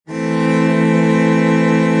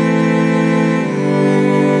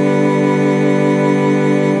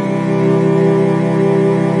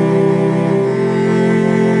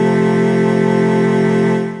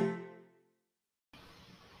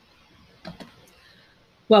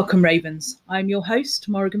Welcome, Ravens. I'm your host,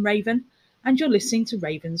 Morrigan Raven, and you're listening to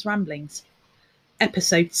Raven's Ramblings.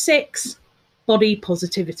 Episode 6, Body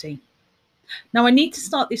Positivity. Now, I need to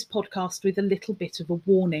start this podcast with a little bit of a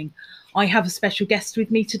warning. I have a special guest with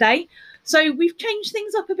me today, so we've changed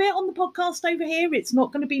things up a bit on the podcast over here. It's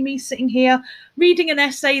not going to be me sitting here reading an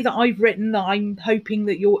essay that I've written that I'm hoping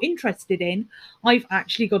that you're interested in. I've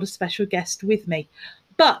actually got a special guest with me.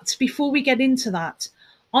 But before we get into that,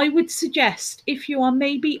 I would suggest if you are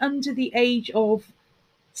maybe under the age of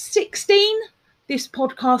 16, this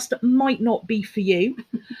podcast might not be for you.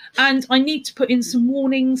 And I need to put in some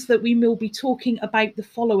warnings that we will be talking about the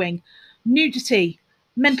following: nudity,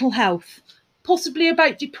 mental health, possibly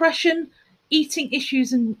about depression, eating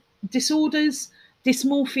issues and disorders,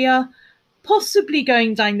 dysmorphia, possibly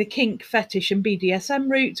going down the kink, fetish and BDSM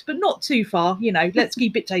route, but not too far, let's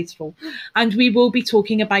keep it tasteful. And we will be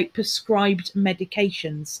talking about prescribed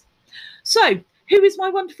medications. So, who is my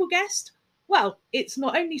wonderful guest? Well, it's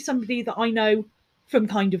not only somebody that I know from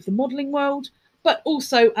kind of the modelling world, but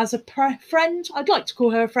also as a friend. I'd like to call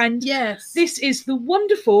her a friend. Yes. This is the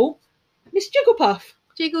wonderful Miss Jigglepuff.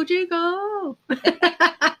 Jiggle, jiggle.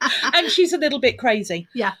 And she's a little bit crazy.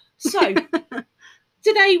 Yeah. So,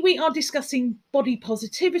 today we are discussing body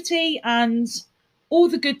positivity and all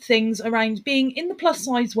the good things around being in the plus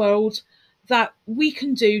size world that we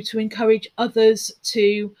can do to encourage others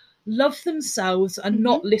to love themselves and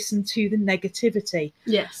not listen to the negativity.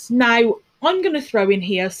 Yes. Now, I'm going to throw in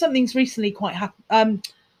here something's recently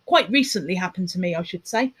quite recently happened to me, I should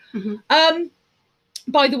say.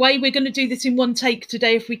 By the way, we're going to do this in one take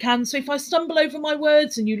today if we can. So if I stumble over my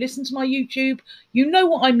words and you listen to my YouTube, you know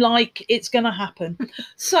what I'm like. It's going to happen.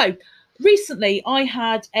 So recently I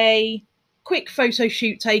had a quick photo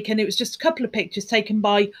shoot taken. It was just a couple of pictures taken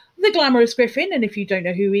by the Glamorous Griffin. And if you don't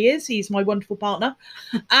know who he is, he's my wonderful partner.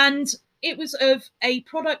 And it was of a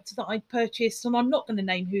product that I purchased, and I'm not going to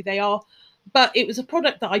name who they are, but it was a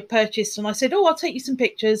product that I purchased, and I said, I'll take you some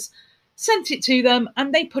pictures, sent it to them,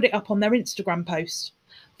 and they put it up on their Instagram post.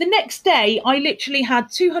 The next day, I literally had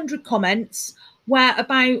 200 comments where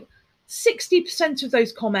about 60% of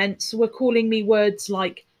those comments were calling me words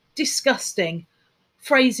like disgusting,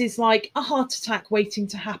 phrases like a heart attack waiting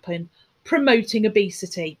to happen, promoting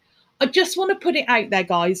obesity. I just want to put it out there,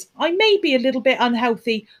 guys. I may be a little bit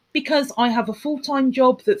unhealthy because I have a full-time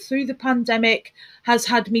job that through the pandemic has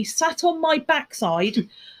had me sat on my backside,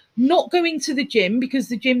 not going to the gym because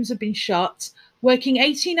the gyms have been shut, working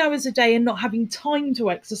 18 hours a day and not having time to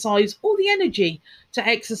exercise or the energy to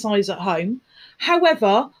exercise at home.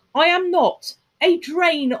 However, I am not a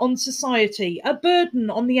drain on society, a burden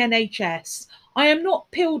on the NHS. I am not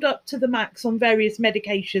pilled up to the max on various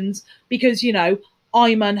medications because,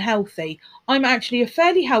 I'm unhealthy. I'm actually a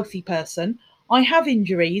fairly healthy person. I have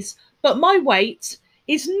injuries, but my weight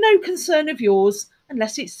is no concern of yours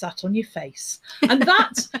unless it's sat on your face. And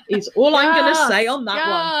that is all I'm going to say on that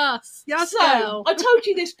one. Yes, so I told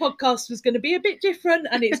you this podcast was going to be a bit different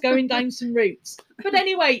and it's going down some routes. But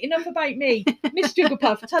anyway, enough about me. Miss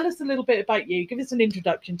Jigglepuff, tell us a little bit about you. Give us an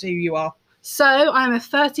introduction to who you are. So I'm a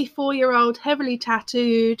 34-year-old, heavily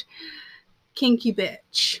tattooed, kinky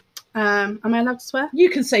bitch. Am I allowed to swear? You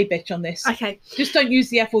can say bitch on this. Okay. Just don't use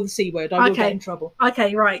the F or the C word. I will get in trouble.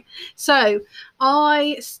 Okay, right. So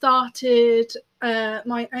I started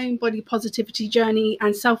my own body positivity journey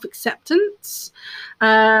and self-acceptance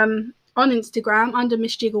on Instagram under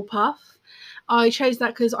Miss Jigglepuff. I chose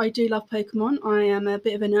that because I do love Pokemon. I am a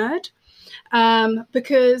bit of a nerd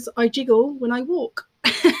because I jiggle when I walk.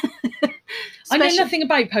 I know nothing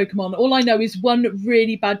about Pokemon. All I know is one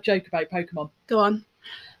really bad joke about Pokemon. Go on.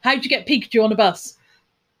 How'd you get Pikachu on a bus?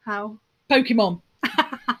 How? Pokemon.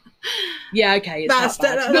 Yeah, okay. That's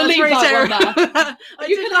we'll leave really that one there.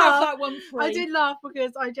 You can have that one free. I did laugh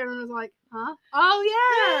because I generally was like, huh?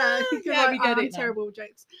 Oh, yeah. Yeah, we get it. I'm terrible with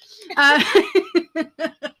jokes.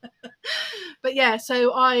 But yeah,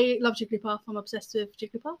 so I love Jigglypuff. I'm obsessed with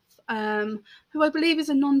Jigglypuff, who I believe is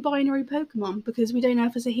a non-binary Pokemon because we don't know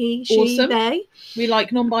if it's a he, she, awesome. they. We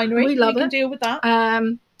like non-binary. We love we can it. deal with that.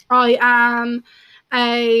 I am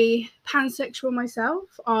a pansexual myself.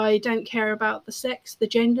 I don't care about the sex, the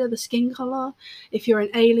gender, the skin colour, if you're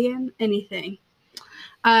an alien, anything.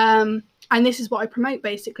 And this is what I promote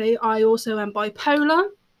basically. I also am bipolar.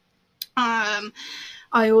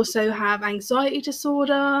 I also have anxiety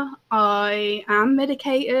disorder. I am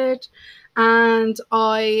medicated and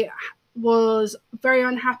I was very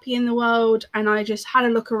unhappy in the world and I just had a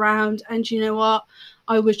look around and you know what?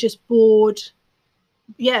 I was just bored.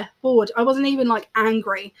 Yeah, bored. I wasn't even like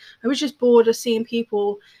angry. I was just bored of seeing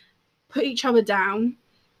people put each other down.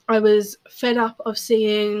 I was fed up of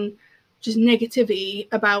seeing just negativity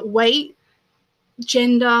about weight,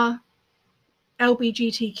 gender,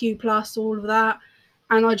 LGBTQ plus, all of that.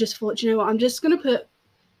 And I just thought, you know what, I'm just going to put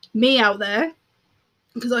me out there,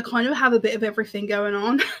 because I kind of have a bit of everything going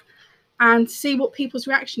on, and see what people's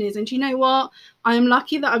reaction is. And you know what? I am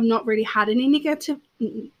lucky that I've not really had any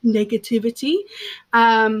negativity.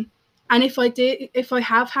 And if I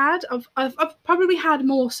have had, I've probably had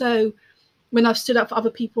more so when I've stood up for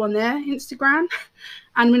other people on their Instagram.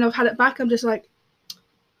 And when I've had it back, I'm just like,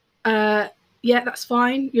 yeah, that's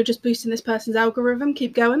fine. You're just boosting this person's algorithm.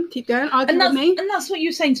 Keep going. Argue with me. And that's what you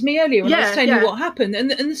were saying to me earlier when I was telling you what happened.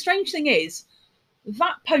 And the strange thing is,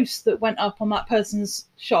 that post that went up on that person's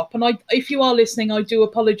shop, and if you are listening, I do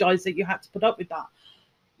apologise that you had to put up with that.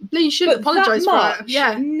 No, you shouldn't apologise for it.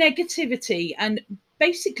 Yeah. Negativity and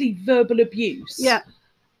basically verbal abuse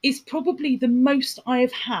is probably the most I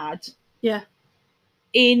have had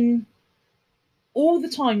in all the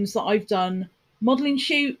times that I've done modelling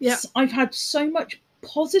shoots. I've had so much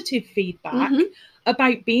positive feedback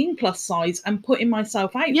about being plus size and putting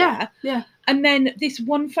myself out there. And then this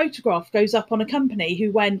one photograph goes up on a company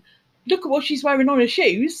who went, look at what she's wearing on her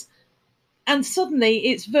shoes. And suddenly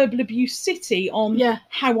it's verbal abuse city on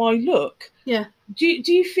how I look. Do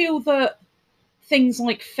you feel that things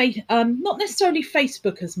like not necessarily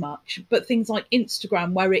Facebook as much, but things like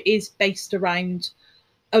Instagram, where it is based around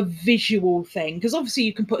a visual thing, because obviously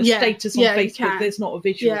you can put a status on Facebook, there's not a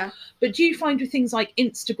visual, but do you find with things like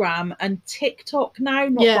Instagram and TikTok now,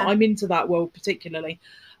 not that I'm into that world particularly,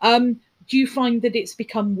 do you find that it's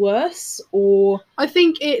become worse? Or I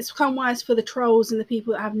think it's become worse for the trolls and the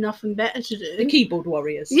people that have nothing better to do, the keyboard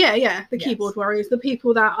warriors, keyboard warriors, the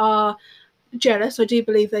people that are jealous. I do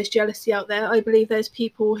believe there's jealousy out there. I believe there's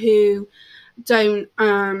people who don't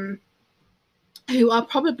who are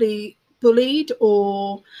probably bullied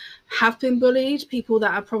or have been bullied, people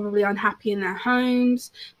that are probably unhappy in their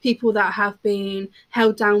homes, people that have been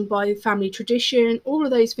held down by family tradition, all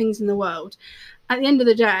of those things in the world. At the end of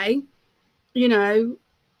the day, you know,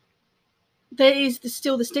 there is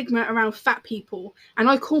still the stigma around fat people, and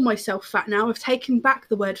I call myself fat now. I've taken back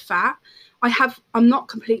the word fat. I'm not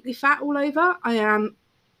completely fat all over. I am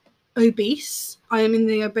obese. I am in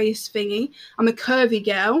the obese thingy. I'm a curvy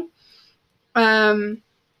girl.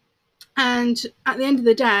 And at the end of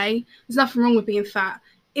the day, there's nothing wrong with being fat.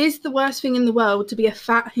 Is the worst thing in the world to be a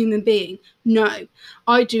fat human being? No.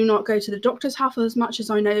 I do not go to the doctor's half as much as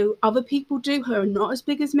I know other people do who are not as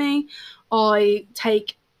big as me. I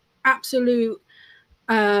take absolute,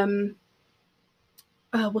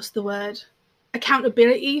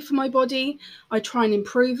 accountability for my body. I try and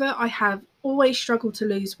improve it. I have always struggled to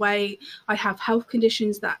lose weight. I have health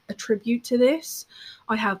conditions that attribute to this.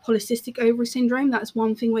 I have polycystic ovary syndrome. That's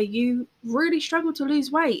one thing where you really struggle to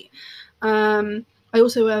lose weight. I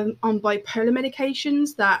also am on bipolar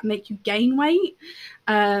medications that make you gain weight,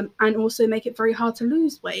 and also make it very hard to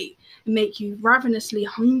lose weight and make you ravenously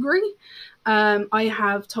hungry. I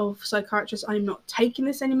have told psychiatrists I'm not taking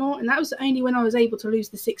this anymore, and that was only when I was able to lose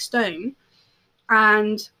the 6 stone.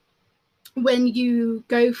 And when you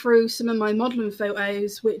go through some of my modelling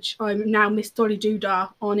photos, which I'm now Miss Dolly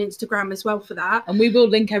Doodah on Instagram as well for that. And we will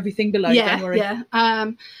link everything below, don't worry.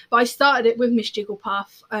 But I started it with Miss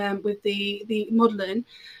Jigglepuff, with the modelling,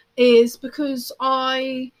 is because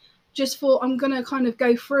I just thought I'm going to kind of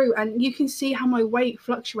go through, and you can see how my weight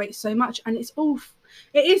fluctuates so much, and it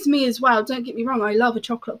is me as well, don't get me wrong. I love a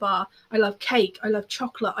chocolate bar, I love cake, I love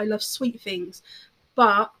chocolate, I love sweet things,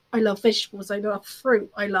 but I love vegetables, I love fruit,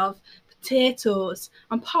 I love potatoes.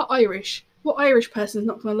 I'm part Irish. What Irish person is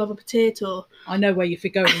not going to love a potato? I know where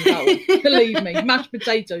you're going with that one. Believe me, mashed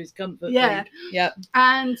potatoes, comfort food. Yeah.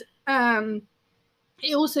 And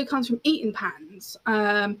it also comes from eating patterns.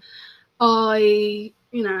 I,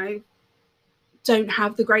 don't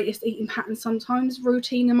have the greatest eating pattern sometimes.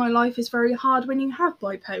 Routine in my life is very hard when you have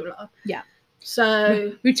bipolar. Yeah.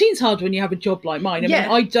 So routine's hard when you have a job like mine.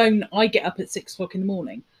 I get up at 6 o'clock in the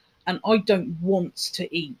morning, and I don't want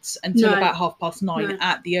to eat until about 9:30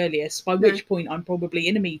 at the earliest, by which point I'm probably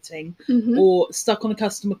in a meeting or stuck on a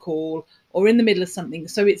customer call or in the middle of something.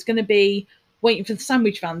 So it's going to be waiting for the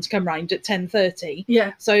sandwich van to come round at 10:30.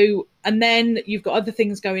 Yeah. So, and then you've got other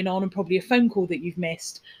things going on and probably a phone call that you've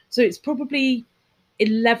missed. So it's probably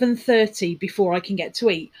 11:30 before I can get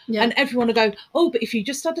to eat. Yeah. And everyone will go, oh, but if you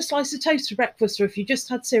just had a slice of toast for breakfast, or if you just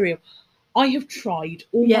had cereal. I have tried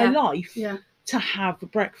all my life to have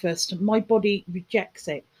breakfast. My body rejects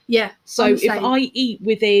it. Yeah. So if I eat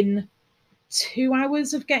within 2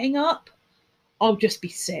 hours of getting up, I'll just be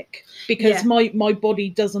sick because Yeah. my body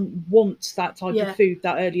doesn't want that type Yeah. of food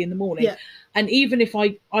that early in the morning. Yeah. And even if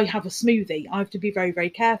I have a smoothie, I have to be very, very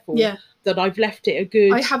careful Yeah. that I've left it a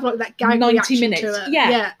good I have like that gag 90 reaction minutes. to it.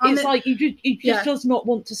 Yeah. It's the, like it just Yeah. does not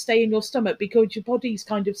want to stay in your stomach because your body's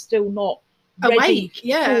kind of still not ready awake. for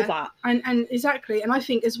Yeah. that. And exactly. And I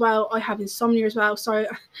think as well, I have insomnia as well. So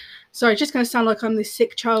sorry, it's just going to sound like I'm this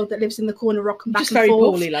sick child that lives in the corner rocking back Just and very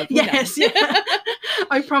forth. poorly, love. Yes, yeah.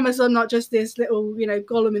 I promise I'm not just this little,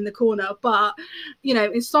 golem in the corner. But,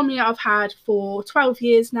 insomnia I've had for 12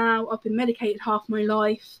 years now. I've been medicated half my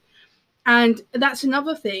life. And that's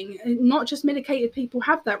another thing. Not just medicated people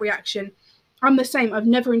have that reaction. I'm the same. I've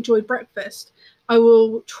never enjoyed breakfast. I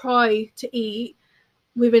will try to eat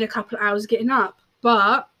within a couple of hours getting up.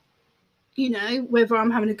 But, whether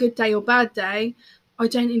I'm having a good day or bad day, I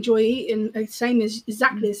don't enjoy eating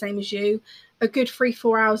exactly the same as you. A good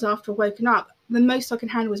 3-4 hours after I've woken up. The most I can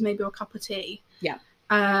handle is maybe a cup of tea. Yeah.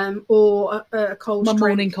 Or a cold drink.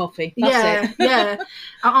 Morning coffee. That's it. Yeah.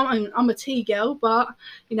 I'm a tea girl, but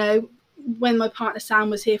when my partner Sam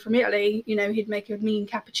was here from Italy, he'd make a mean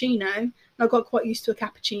cappuccino. And I got quite used to a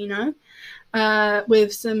cappuccino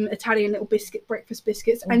with some Italian little breakfast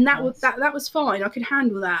biscuits, and that was fine. I could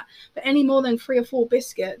handle that. But any more than 3 or 4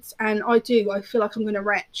 biscuits, and I feel like I'm going to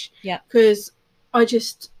retch. Yeah. Because I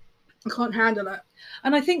can't handle it.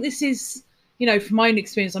 And I think this is, from my own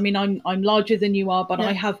experience, I mean, I'm larger than you are, but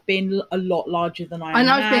I have been a lot larger than I am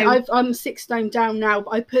now. I'm 6 stone down now,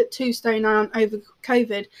 but I put 2 stone on over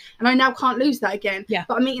COVID, and I now can't lose that again. Yeah.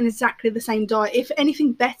 But I'm eating exactly the same diet, if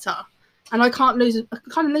anything better, and I can't lose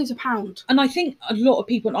a pound. And I think a lot of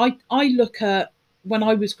people, I look at, when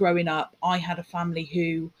I was growing up, I had a family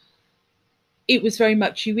who, it was very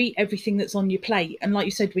much you eat everything that's on your plate. And like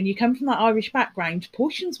you said, when you come from that Irish background,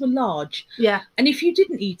 portions were large. Yeah. And if you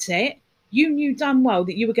didn't eat it, you knew damn well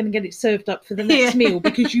that you were going to get it served up for the next meal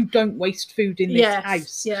because you don't waste food in this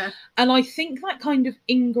house. Yeah. And I think that kind of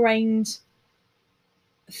ingrained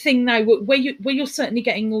thing now, where you're certainly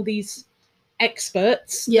getting all these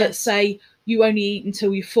experts that say you only eat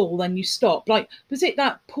until you're full, then you stop. Like, was it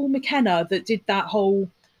that Paul McKenna that did that whole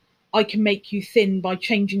I can make you thin by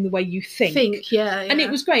changing the way you think? Yeah. And it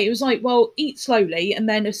was great. It was like, well, eat slowly, and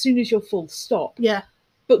then as soon as you're full, stop. Yeah.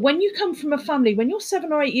 But when you come from a family, when you're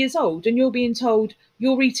 7 or 8 years old and you're being told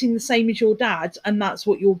you're eating the same as your dad and that's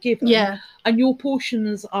what you're given, and your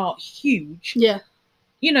portions are huge,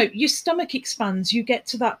 your stomach expands. You get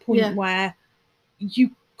to that point where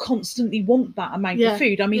you constantly want that amount of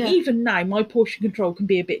food. I mean, even now, my portion control can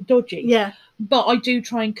be a bit dodgy. Yeah. But I do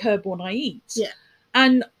try and curb what I eat. Yeah.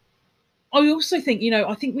 And I also think,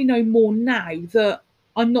 I think we know more now that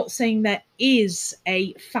I'm not saying there is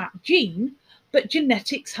a fat gene, but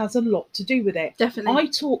genetics has a lot to do with it. Definitely. I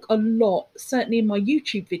talk a lot, certainly in my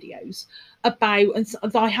YouTube videos, about,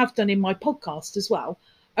 and I have done in my podcast as well,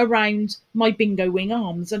 around my bingo wing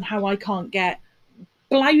arms and how I can't get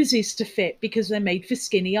blouses to fit because they're made for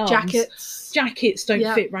skinny arms. Jackets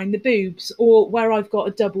don't fit around the boobs, or where I've got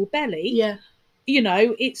a double belly. Yeah.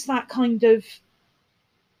 It's that kind of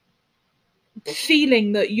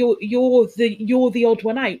feeling that you're the odd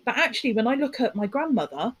one out. But actually, when I look at my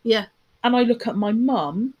grandmother, and I look at my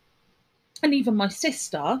mum, and even my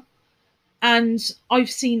sister, and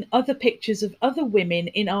I've seen other pictures of other women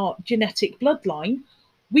in our genetic bloodline,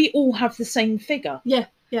 we all have the same figure. Yeah.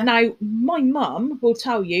 Yeah. Now, my mum will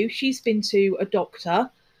tell you she's been to a doctor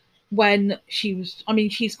when she's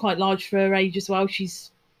quite large for her age as well.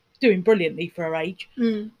 She's doing brilliantly for her age,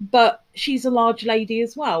 but she's a large lady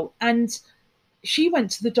as well. And she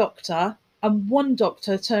went to the doctor, and one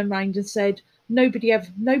doctor turned around and said,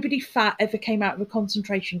 nobody fat ever came out of a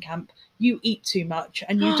concentration camp. You eat too much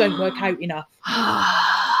and you don't work out enough.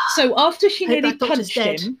 So after she nearly punched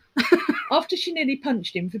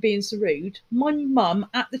him for being so rude, my mum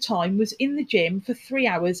at the time was in the gym for 3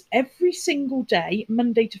 hours every single day,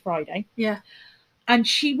 Monday to Friday. Yeah. And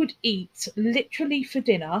she would eat literally for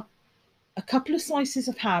dinner a couple of slices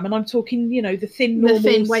of ham, and I'm talking, the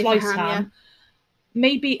thin sliced ham,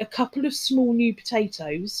 maybe a couple of small new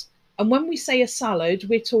potatoes. And when we say a salad,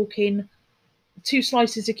 we're talking 2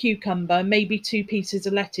 slices of cucumber, maybe 2 pieces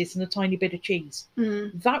of lettuce and a tiny bit of cheese.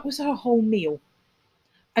 That was her whole meal.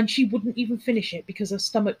 And she wouldn't even finish it because her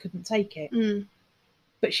stomach couldn't take it.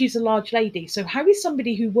 But she's a large lady. So how is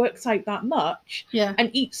somebody who works out that much and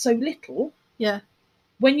eats so little? Yeah.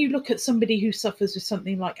 When you look at somebody who suffers with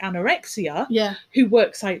something like anorexia, who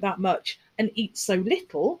works out that much and eats so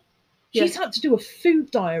little, she's had to do a food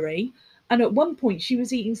diary. And at one point, she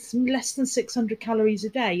was eating less than 600 calories a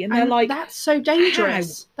day. And they're like, that's so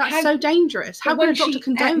dangerous. That's so dangerous. How can a doctor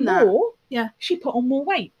condone that? She put on more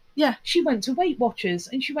weight. Yeah. She went to Weight Watchers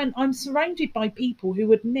and she went, I'm surrounded by people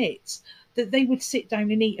who admit that they would sit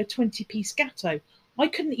down and eat a 20-piece gatto. I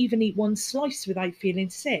couldn't even eat one slice without feeling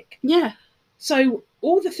sick. Yeah. So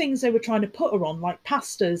all the things they were trying to put her on, like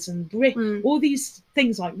pastas and all these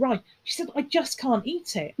things like rice, she said, I just can't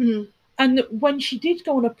eat it. And when she did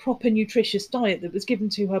go on a proper nutritious diet that was given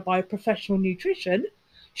to her by a professional nutrition,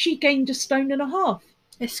 she gained 1.5 stone.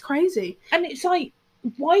 It's crazy. And it's like,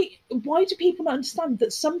 why do people not understand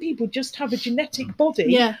that some people just have a genetic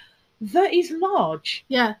body that is large?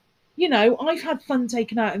 Yeah. You know, I've had fun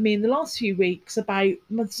taken out of me in the last few weeks about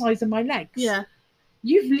the size of my legs. Yeah.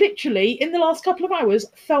 You've literally, in the last couple of hours,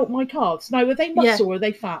 felt my calves. Now, are they muscle or are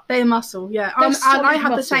they fat? They're muscle, yeah. They're And I have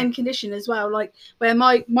muscle. the same condition as well, like where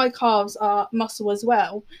my calves are muscle as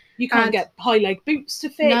well. You can't get high leg boots to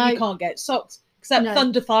fit. No. You can't get socks, except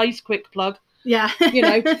Thunder Thighs, quick plug. Yeah. You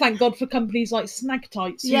know, thank God for companies like Snag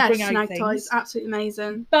Tights who bring out Snag things. Tights, absolutely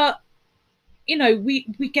amazing. But, you know,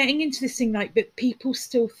 we're getting into this thing like that people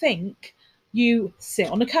still think you sit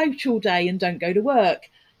on a couch all day and don't go to work.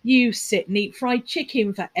 You sit and eat fried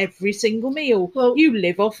chicken for every single meal. Well, you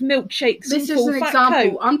live off milkshakes and full fat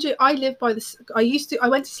example. Coke. I live by this. I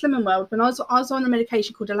went to Slimming World when I was on a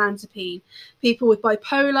medication called olanzapine. People with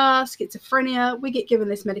bipolar, schizophrenia, we get given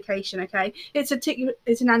this medication. Okay, it's an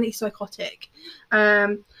antipsychotic.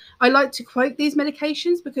 I like to quote these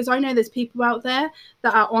medications because I know there's people out there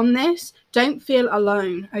that are on this. Don't feel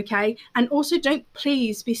alone, okay? And also don't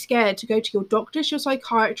please be scared to go to your doctors, your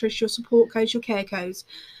psychiatrist, your support coach, your care coach,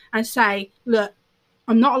 and say, look,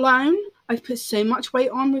 I'm not alone. I've put so much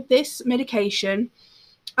weight on with this medication.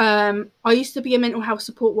 I used to be a mental health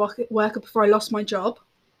support worker before I lost my job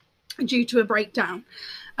due to a breakdown.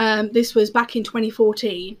 This was back in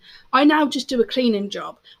 2014. I now just do a cleaning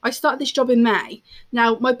job. I started this job in May.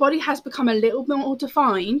 Now, my body has become a little bit more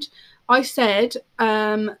defined. I said,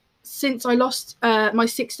 since I lost my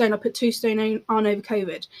 6 stone, I put 2 stone on over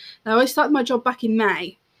COVID. Now, I started my job back in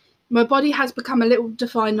May. My body has become a little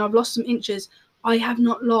defined and I've lost some inches. I have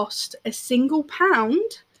not lost a single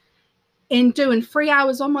pound in doing 3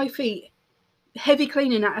 hours on my feet, heavy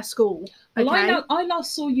cleaning at a school. Okay? Well, I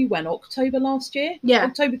last saw you when? October last year? Yeah.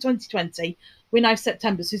 October 2020. We're now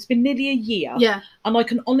September, so it's been nearly a year. Yeah. And I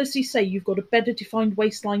can honestly say you've got a better defined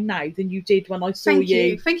waistline now than you did when I saw Thank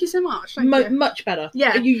you. Thank you so much. Much better.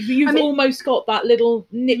 Yeah. You've almost got that little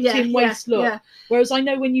nipped-in waist look. Yeah. Whereas I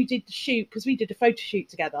know when you did the shoot, because we did a photo shoot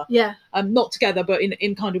together. Yeah. Not together, but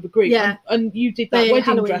in kind of a group. Yeah. And you did that wedding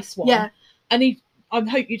Halloween dress one. Yeah. And I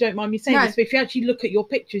hope you don't mind me saying this, but if you actually look at your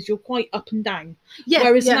pictures, you're quite up and down. Yeah.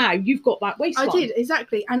 Whereas now you've got that waistline. I did,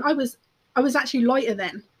 exactly. And I was actually lighter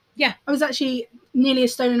then. Yeah. I was actually nearly 1.5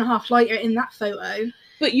 stone lighter in that photo.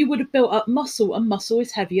 But you would have built up muscle, and muscle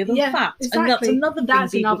is heavier than fat. Exactly. And that's another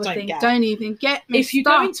thing people don't get. Don't even get me If you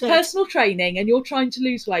go into personal training and you're trying to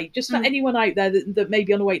lose weight, just for anyone out there that may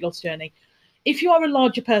be on a weight loss journey, if you are a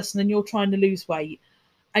larger person and you're trying to lose weight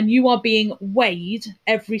and you are being weighed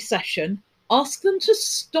every session, ask them to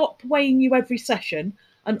stop weighing you every session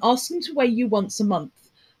and ask them to weigh you once a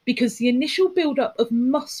month, because the initial build-up of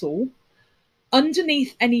muscle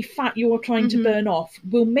underneath any fat you're trying to burn off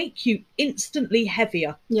will make you instantly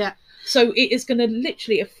heavier. Yeah. So it is going to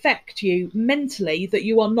literally affect you mentally that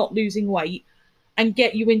you are not losing weight and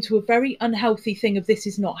get you into a very unhealthy thing of this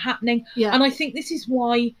is not happening. Yeah. And I think this is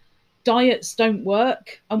why diets don't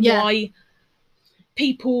work and why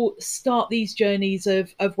people start these journeys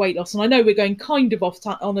of weight loss. And I know we're going kind of off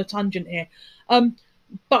on a tangent here.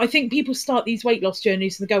 But I think people start these weight loss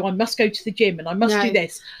journeys and they go, I must go to the gym and I must do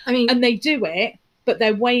this. I mean, and they do it, but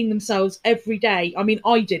they're weighing themselves every day. I mean,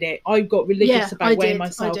 I did it. I got religious about weighing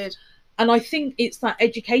myself. I did. And I think it's that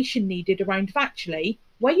education needed around actually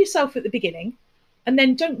weigh yourself at the beginning and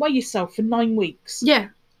then don't weigh yourself for 9 weeks. Yeah.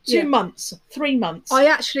 2 months, 3 months.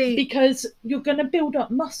 Because you're going to build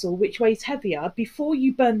up muscle, which weighs heavier before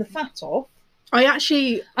you burn the fat off. I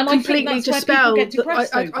actually completely dispel.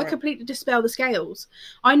 I completely dispel the scales.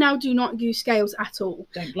 I now do not use scales at all.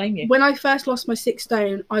 Don't blame you. When I first lost my 6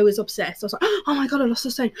 stone, I was obsessed. I was like, oh my god, I lost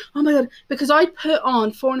a stone. Oh my god, because I put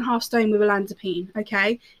on 4.5 stone with olanzapine.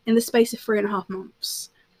 Okay, in the space of 3.5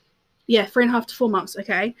 months. Yeah, 3.5 to 4 months.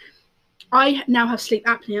 Okay, I now have sleep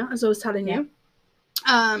apnea, as I was telling you.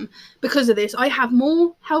 Because of this, I have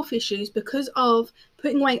more health issues because of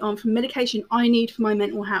putting weight on from medication I need for my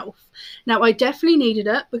mental health. Now, I definitely needed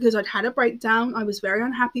it because I'd had a breakdown. I was very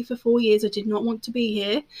unhappy for 4 years. I did not want to be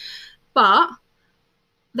here. But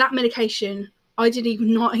that medication, I did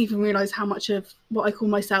not even realise how much of what I call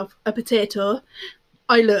myself a potato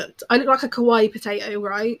I looked. I looked like a kawaii potato,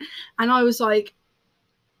 right? And I was like,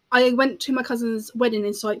 I went to my cousin's wedding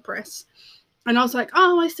in Cyprus. And I was like,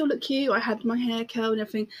 oh, I still look cute. I had my hair curled and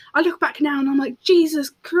everything. I look back now and I'm like,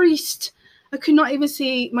 Jesus Christ. I could not even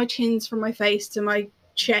see my chins from my face to my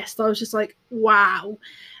chest. I was just like, wow.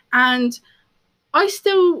 And I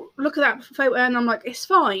still look at that photo and I'm like, it's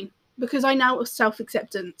fine, because I now have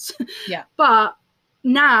self-acceptance. Yeah. But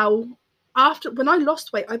now, when I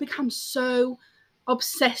lost weight, I became so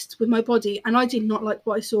obsessed with my body, and I did not like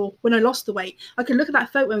what I saw when I lost the weight. I could look at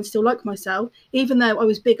that photo and still like myself, even though I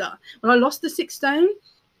was bigger. When I lost the 6 stone,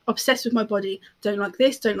 obsessed with my body. Don't like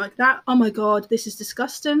this, don't like that. Oh my God, this is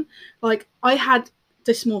disgusting. Like, I had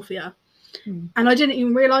dysmorphia. And I didn't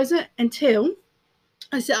even realise it until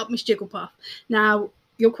I set up Miss Jigglepuff. Now,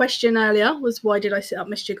 your question earlier was, why did I set up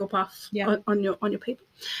Miss Jigglepuff on your paper?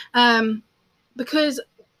 Because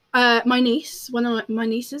my niece, one of my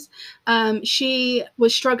nieces, she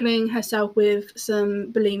was struggling herself with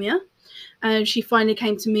some bulimia. And she finally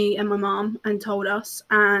came to me and my mum and told us,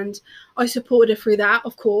 and I supported her through that.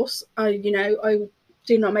 Of course, I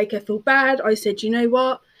did not make her feel bad. I said, you know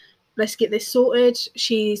what, let's get this sorted.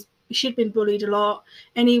 She'd been bullied a lot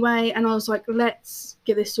anyway, and I was like, let's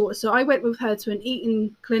get this sorted. So I went with her to an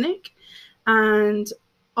eating clinic, and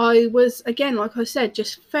I was, again, like I said,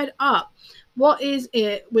 just fed up. What is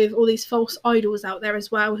it with all these false idols out there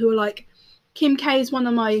as well, who are like, Kim K is one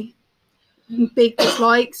of my big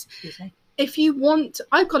dislikes. If you want,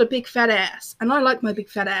 I've got a big fat ass, and I like my big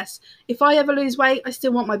fat ass. If I ever lose weight, I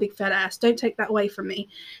still want my big fat ass. Don't take that away from me,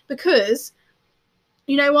 because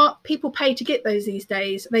you know what? People pay to get those these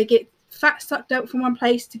days. They get fat sucked out from one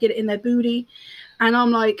place to get it in their booty. And I'm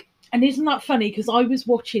like... And isn't that funny? Because I was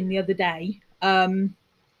watching the other day,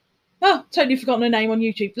 totally forgotten her name on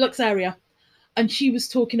YouTube, Luxaria. And she was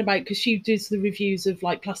talking about, because she does the reviews of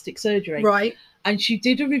like plastic surgery. Right. And she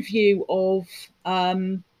did a review of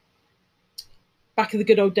back in the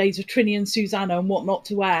good old days of Trini and Susanna and what not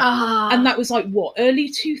to wear. And that was like, what, early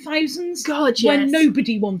 2000s? God, yes. When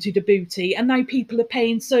nobody wanted a booty, and now people are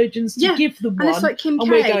paying surgeons to give them one. And it's like Kim K.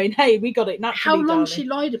 And we're going, hey, we got it naturally, how long darling. she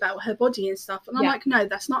lied about her body and stuff. And I'm like, no,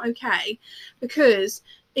 that's not okay. Because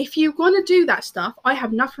if you want to do that stuff, I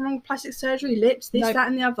have nothing wrong with plastic surgery, lips, this, that,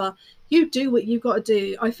 and the other. You do what you've got to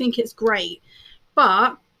do. I think it's great.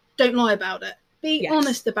 But don't lie about it. Be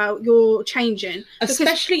honest about your changing.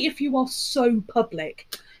 Especially if you are so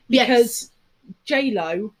public. Because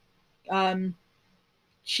J-Lo,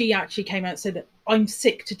 she actually came out and said, I'm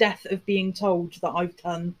sick to death of being told that I've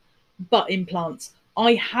done butt implants.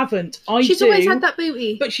 I haven't. She's always had that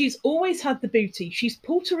booty. But she's always had the booty. She's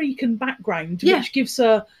Puerto Rican background, which gives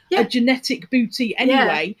her a genetic booty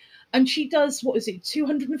anyway. And she does,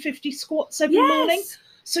 250 squats every morning?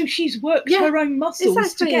 So she's worked her own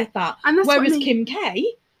muscles to get that. And that's whereas Kim K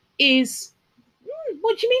is,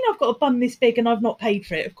 what do you mean I've got a bum this big and I've not paid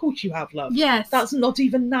for it? Of course you have, love. Yes. That's not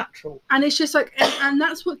even natural. And it's just like, and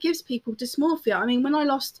that's what gives people dysmorphia. I mean, when I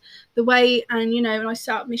lost the weight and, when I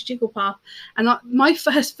set up Miss Jigglepuff, and my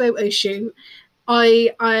first photo shoot,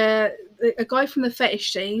 a guy from the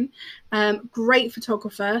fetish scene, great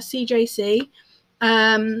photographer, CJC,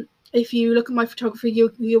 if you look at my photography,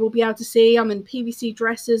 you will be able to see I'm in PVC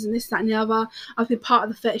dresses and this, that, and the other. I've been part of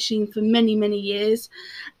the fetish scene for many, many years.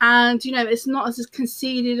 And, it's not as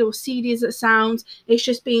conceited or seedy as it sounds. It's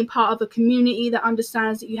just being part of a community that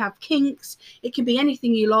understands that you have kinks. It can be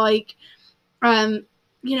anything you like.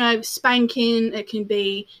 Spanking. It can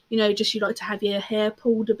be, just you like to have your hair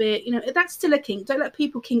pulled a bit. That's still a kink. Don't let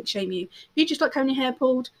people kink shame you. If you just like having your hair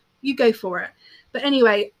pulled, you go for it. But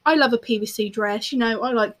anyway, I love a PVC dress. I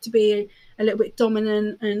like to be a little bit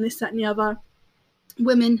dominant and this, that, and the other.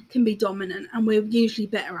 Women can be dominant, and we're usually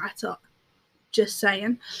better at it. Just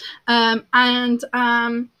saying. He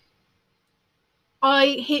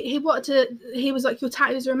was like, your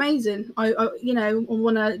tattoos are amazing. I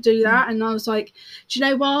want to do that. And I was like, do you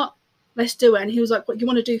know what? Let's do it. And he was like, what, you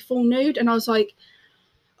want to do full nude? And I was like,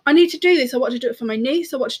 I need to do this. I want to do it for my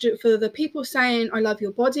niece. I want to do it for the people saying, I love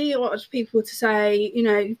your body. I want people to say,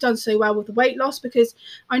 you've done so well with the weight loss, because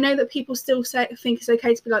I know that people still think it's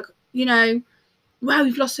okay to be like, wow,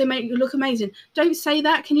 you've lost so much, you look amazing. Don't say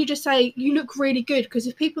that. Can you just say, you look really good? Because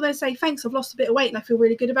if people then say, thanks, I've lost a bit of weight and I feel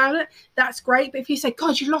really good about it, that's great. But if you say,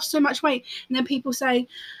 God, you lost so much weight, and then people say,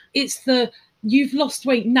 it's the, you've lost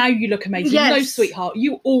weight, now you look amazing. Yes. No, sweetheart,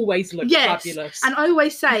 you always look fabulous. And I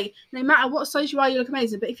always say, no matter what size you are, you look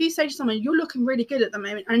amazing. But if you say to someone, you're looking really good at the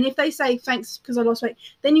moment, and if they say, thanks because I lost weight,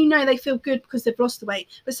 then they feel good because they've lost the weight.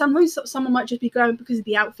 But sometimes someone might just be glowing because of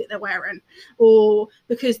the outfit they're wearing, or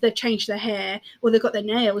because they've changed their hair, or they've got their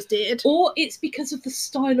nails did. Or it's because of the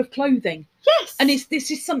style of clothing. Yes. And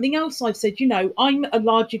this is something else I've said, I'm a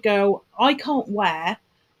larger girl. I can't wear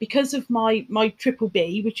because of my triple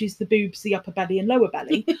B, which is the boobs, the upper belly and lower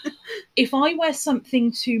belly, if I wear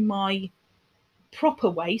something to my proper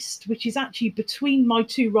waist, which is actually between my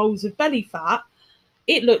two rolls of belly fat,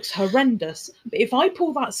 it looks horrendous. But if I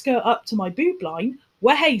pull that skirt up to my boob line,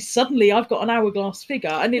 well, hey, suddenly I've got an hourglass figure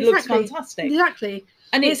and it looks fantastic. Exactly.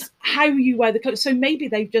 And it's how you wear the clothes. So maybe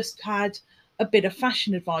they've just had a bit of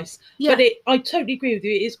fashion advice. Yeah. But I totally agree with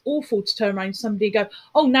you. It is awful to turn around to somebody and go,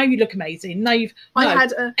 "Oh, now you look amazing." Now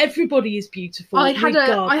everybody is beautiful. I had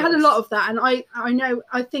a lot of that, and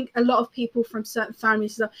I think a lot of people from certain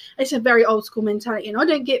families, it's a very old school mentality, and I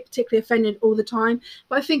don't get particularly offended all the time,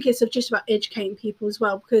 but I think it's just about educating people as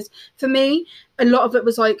well, because for me, a lot of it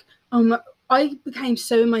was like, I became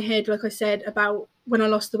so in my head, like I said, about when I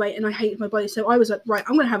lost the weight and I hated my body. So I was like, right,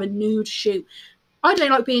 I'm going to have a nude shoot. I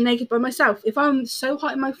don't like being naked by myself. If I'm so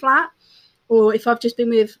hot in my flat, or if I've just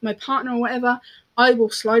been with my partner or whatever, I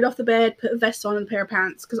will slide off the bed, put a vest on and a pair of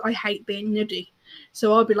pants, because I hate being nudie.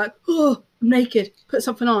 So I'll be like, oh, I'm naked, put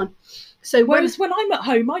something on. So whereas when I'm at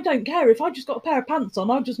home, I don't care. If I just got a pair of pants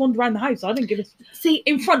on, I'll just wander around the house. I don't give a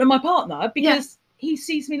in front of my partner, because he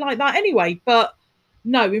sees me like that anyway. But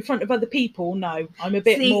no, in front of other people, no. I'm a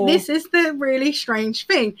bit more... this is the really strange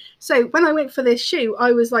thing. So when I went for this shoot,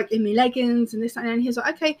 I was like in my leggings and this and that, and he was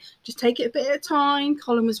like, okay, just take it a bit at a time.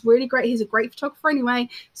 Colin was really great. He's a great photographer anyway.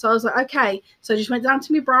 So I was like, okay. So I just went down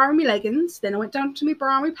to my bra and my leggings. Then I went down to my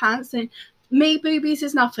bra and my pants. And me boobies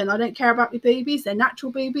is nothing. I don't care about my boobies. They're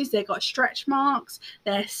natural boobies. They've got stretch marks.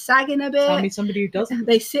 They're sagging a bit. Tell me somebody who doesn't.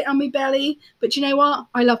 They sit on my belly. But you know what?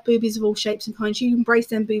 I love boobies of all shapes and kinds. You embrace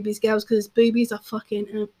them boobies, girls, because boobies are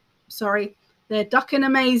fucking... they're ducking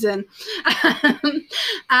amazing.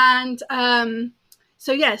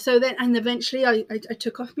 So then eventually I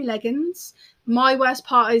took off my leggings. My worst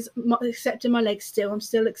part is accepting my legs still. I'm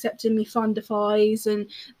still accepting my thunder thighs and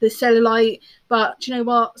the cellulite, but do you know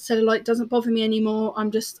what? Cellulite doesn't bother me anymore.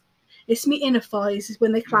 It's me inner thighs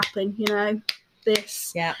when they're clapping,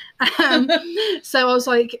 this. Yeah. So I was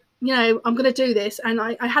like, I'm going to do this. And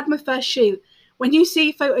I had my first shoot. When you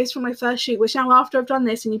see photos from my first shoot, which now after I've done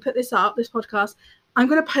this and you put this up, this podcast, I'm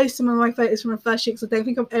going to post some of my photos from my first shoot, because I don't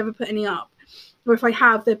think I've ever put any up. Or if I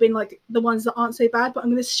have, they've been like the ones that aren't so bad. But I'm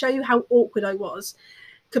going to show you how awkward I was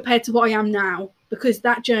compared to what I am now, because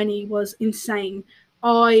that journey was insane.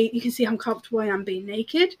 You can see how comfortable I am being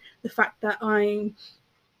naked. The fact that I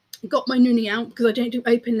got my noonie out, because I don't do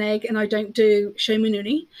open leg and I don't do show my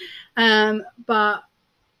noonie. But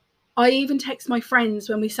I even text my friends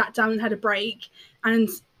when we sat down and had a break, and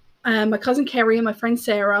my cousin Kerry and my friend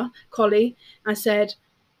Sarah Collie, I said,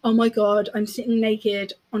 oh my God, I'm sitting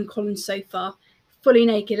naked on Colin's sofa, fully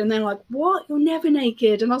naked. And they're like, what? You're never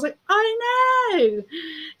naked. And I was like, I know.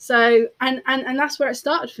 So, and that's where it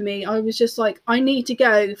started for me. I was just like, I need to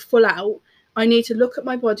go full out. I need to look at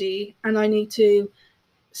my body and I need to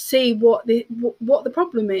see what the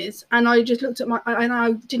problem is. And I just looked at and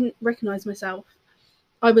I didn't recognize myself.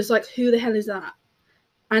 I was like, who the hell is that?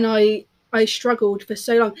 And I struggled for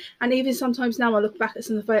so long. And even sometimes now I look back at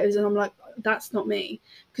some of the photos and I'm like, that's not me.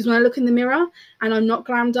 Because when I look in the mirror and I'm not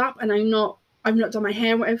glammed up and I've not done my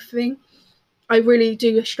hair or everything, I really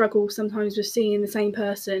do struggle sometimes with seeing the same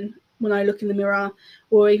person when I look in the mirror,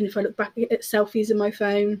 or even if I look back at selfies in my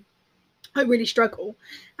phone. I really struggle.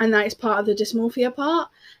 And that is part of the dysmorphia part.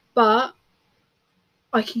 But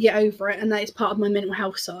I can get over it, and that is part of my mental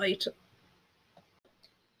health side.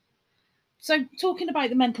 So talking about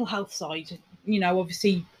the mental health side,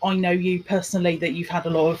 obviously I know you personally, that you've had a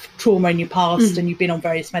lot of trauma in your past and you've been on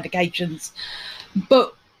various medications.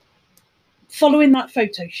 But following that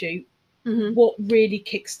photo shoot, what really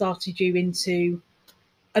kick-started you into,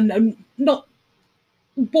 and not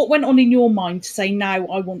what went on in your mind to say, now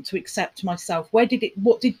I want to accept myself? What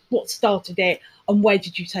started it, and where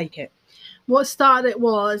did you take it? What started it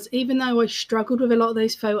was, even though I struggled with a lot of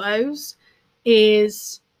those photos,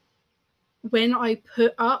 is when I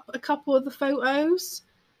put up a couple of the photos,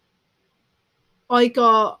 I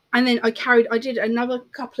did another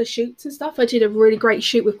couple of shoots and stuff. I did a really great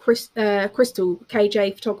shoot with Crystal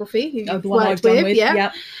KJ Photography, who you've worked with.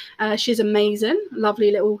 Yeah. She's amazing, lovely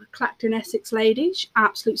little Clacton, Essex lady, she's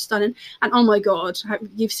absolute stunning. And oh my God,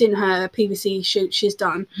 you've seen her PVC shoot she's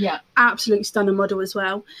done. Yeah, absolute stunning model as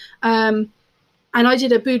well. And I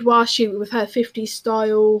did a boudoir shoot with her 50s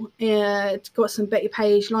style. It's got some Betty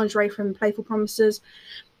Page lingerie from Playful Promises.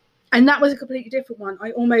 And that was a completely different one.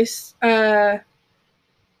 I almost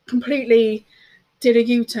completely did a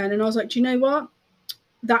U-turn. And I was like, do you know what?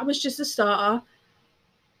 That was just a starter.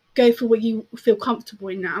 Go for what you feel comfortable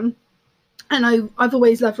in now. And I've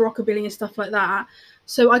always loved rockabilly and stuff like that.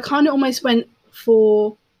 So I kind of almost went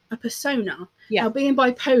for a persona. Yeah. Now, being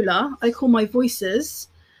bipolar, I call my voices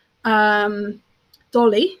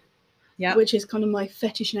Dolly, Yeah. which is kind of my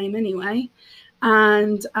fetish name anyway,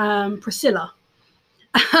 and Priscilla.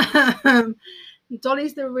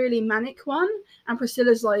 Dolly's the really manic one, and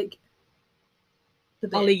Priscilla's like the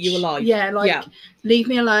bitch. I'll eat you alive. Yeah, like leave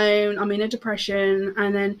me alone. I'm in a depression,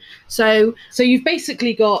 and then so you've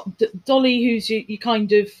basically got Dolly, who's you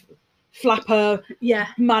kind of flapper,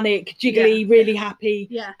 manic, jiggly, really happy,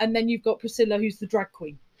 and then you've got Priscilla, who's the drag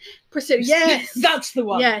queen. Priscilla, yes, that's the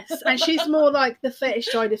one. Yes, and she's more like the fetish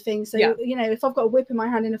side of things. So you know, if I've got a whip in my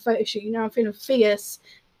hand in a photo shoot, you know, I'm feeling fierce.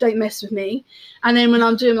 Don't mess with me. And then when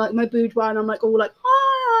I'm doing like my boudoir, and I'm like all like,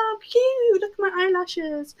 oh, cute, look at my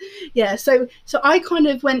eyelashes. Yeah, so I kind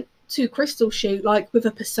of went to Crystal shoot like with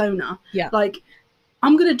a persona. Yeah, like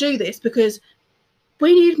I'm gonna do this because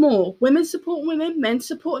we need more women supporting women, men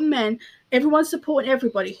supporting men, everyone supporting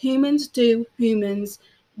everybody. Humans do humans.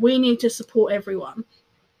 We need to support everyone.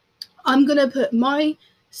 I'm gonna put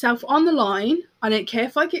myself on the line. I don't care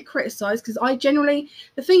if I get criticized, because I generally,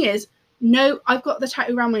 the thing is, no, I've got the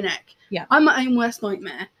tattoo around my neck. Yeah. I'm my own worst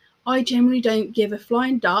nightmare. I generally don't give a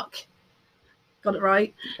flying duck. Got it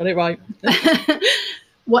right.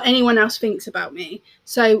 What anyone else thinks about me.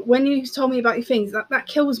 So when you told me about your things, that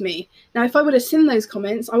kills me. Now, if I would have seen those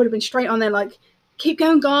comments, I would have been straight on there like, keep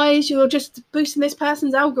going, guys. You're just boosting this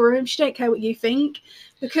person's algorithm. She don't care what you think.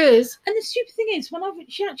 Because... And the stupid thing is,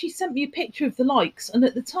 she actually sent me a picture of the likes, and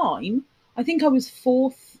at the time, I think I was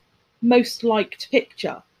 4th most liked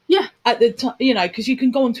picture. Yeah. At the time, you know, because you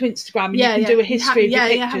can go onto Instagram and you can do a history of your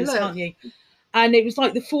pictures, can't you? And it was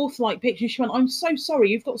like the 4th like picture. She went, I'm so sorry,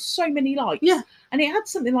 you've got so many likes. Yeah. And it had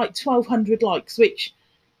something like 1,200 likes, which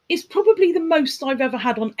is probably the most I've ever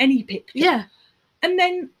had on any picture. Yeah. And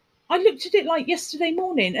then I looked at it like yesterday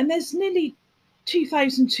morning, and there's nearly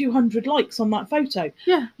 2,200 likes on that photo.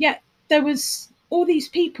 Yeah. Yet there was all these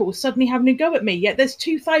people suddenly having a go at me, yet there's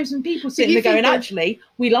 2,000 people sitting there going, actually,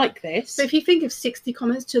 we like this. But if you think of 60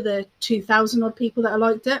 comments to the 2,000 odd people that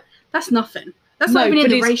liked it, that's nothing. That's not even in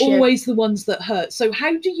the ratio. It's always the ones that hurt. So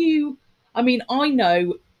how do you... I mean, I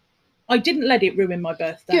know I didn't let it ruin my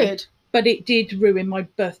birthday. Good. But it did ruin my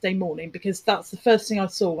birthday morning, because that's the first thing I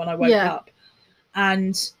saw when I woke up.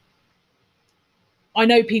 And I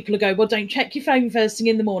know people will go, well, don't check your phone first thing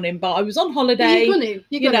in the morning, but I was on holiday.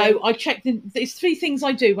 You're gonna. I checked. There's 3 things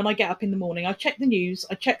I do when I get up in the morning. I check the news,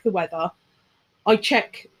 I check the weather, I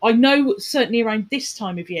know certainly around this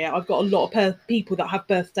time of year, I've got a lot of people that have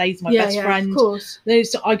birthdays, my best friend. Of course.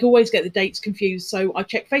 I always get the dates confused, so I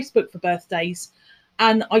check Facebook for birthdays.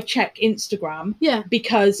 And I check Instagram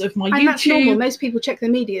because of my YouTube. That's normal. Most people check their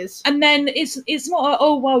medias. And then it's not,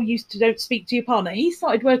 you don't speak to your partner. He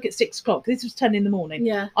started work at 6 o'clock. This was 10 in the morning.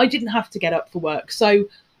 Yeah. I didn't have to get up for work. So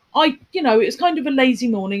it was kind of a lazy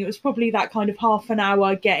morning. It was probably that kind of half an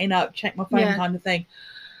hour getting up, check my phone kind of thing.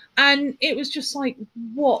 And it was just like,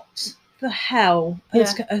 what the hell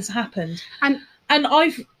has happened? And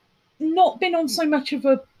I've not been on so much of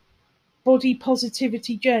a body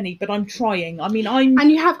positivity journey, but I'm trying. I mean,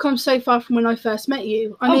 and you have come so far from when I first met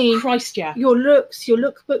you. I mean, Christ, yeah. Your looks, your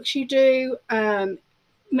lookbooks you do,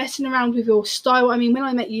 messing around with your style. I mean, when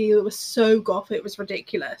I met you, it was so goth, it was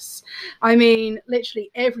ridiculous. I mean,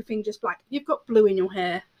 literally everything just black. You've got blue in your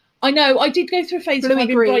hair. I know. I did go through a phase of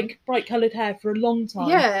having bright coloured hair for a long time.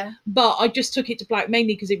 Yeah. But I just took it to black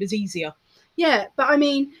mainly because it was easier. Yeah, but I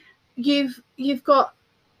mean, you've got.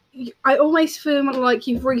 I always feel like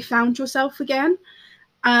you've refound yourself again.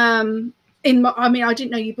 I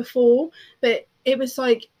didn't know you before, but it was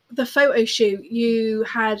like the photo shoot, you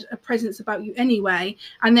had a presence about you anyway,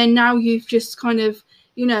 and then now you've just kind of,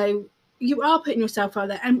 you are putting yourself out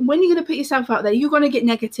there, and when you're going to put yourself out there, you're going to get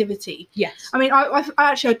negativity. Yes. I mean,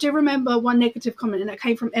 I do remember one negative comment, and it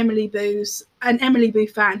came from Emily Boo's, an Emily Boo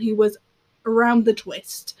fan who was around the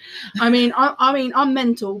twist. I mean, I'm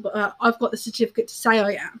mental, but I've got the certificate to say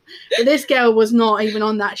I am. But this girl was not even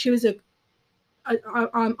on that. She was I'm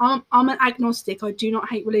an agnostic. I do not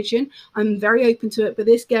hate religion. I'm very open to it. But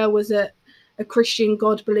this girl was a Christian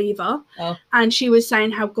God believer, and she was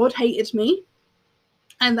saying how God hated me,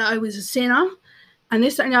 and that I was a sinner, and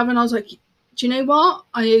this, that, and the other. And I was like, do you know what?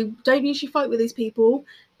 I don't usually fight with these people.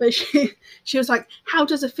 But she was like, how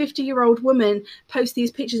does a 50-year-old woman post these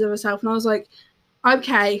pictures of herself? And I was like,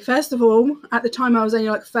 okay, first of all, at the time I was only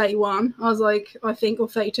like 31. I was like, I think, or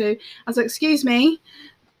 32. I was like, excuse me,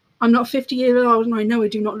 I'm not 50 years old, and I know I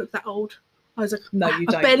do not look that old. I was like, No, you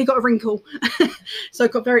I've don't. barely got a wrinkle. So I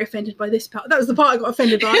got very offended by this part. That was the part I got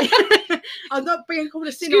offended by. I'm not being called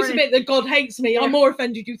a sinner. Excuse me, that God hates me. Yeah. I'm more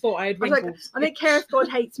offended you thought I had I was like, wrinkles. I don't care if God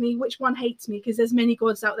hates me. Which one hates me? Because there's many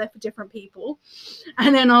gods out there for different people.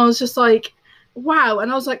 And then I was just like, wow.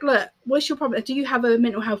 And I was like, look, what's your problem? Do you have a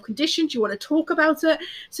mental health condition? Do you want to talk about it?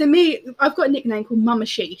 So I've got a nickname called Mama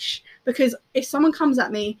Sheesh, because if someone comes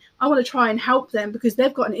at me, I want to try and help them because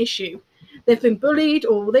they've got an issue. They've been bullied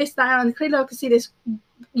or this, that, and clearly I could see this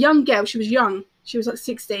young girl. She was young. She was like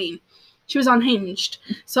 16. She was unhinged.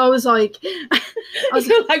 So I was like,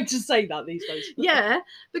 You're allowed to say that these days. yeah,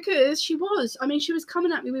 because she was. I mean, she was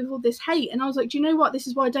coming at me with all this hate, and I was like, do you know what? This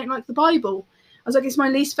is why I don't like the Bible. I was like, it's my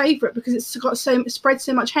least favorite because it's got spread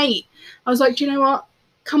so much hate. I was like, do you know what?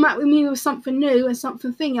 Come at me with something new and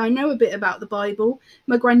something thingy. I know a bit about the Bible.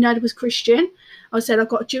 My granddad was Christian. I said, I've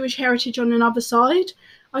got Jewish heritage on another side.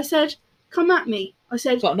 I said, come at me. I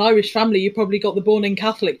said, got an Irish family, you probably got the born in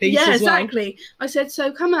Catholic piece yeah, as well. exactly. I said,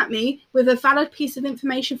 so come at me with a valid piece of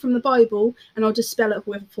information from the Bible and I'll dispel it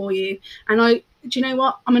for you. And do you know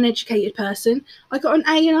what? I'm an educated person. I got an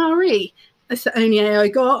A in RE. That's the only A I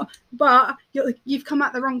got, but you've come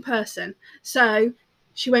at the wrong person. So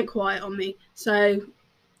she went quiet on me. So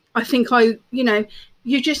I think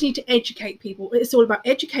you just need to educate people. It's all about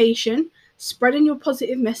education, spreading your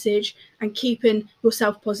positive message and keeping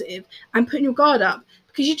yourself positive and putting your guard up,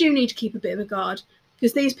 because you do need to keep a bit of a guard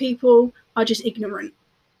because these people are just ignorant.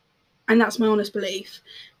 And that's my honest belief.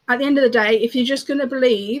 At the end of the day, if you're just going to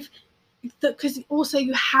believe that, because also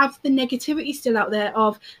you have the negativity still out there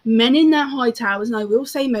of men in their high towers, and I will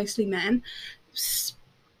say mostly men,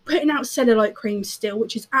 putting out cellulite creams still,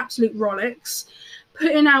 which is absolute rollicks,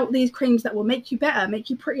 putting out these creams that will make you better,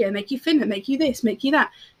 make you prettier, make you thinner, make you this, make you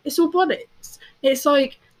that. It's all bollocks. It's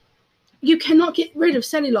like, you cannot get rid of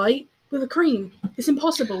cellulite with a cream. It's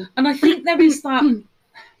impossible. And I think there is that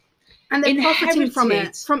and they're profiting from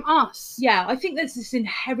it, from us. Yeah, I think there's this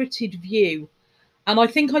inherited view. And I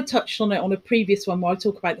think I touched on it on a previous one where I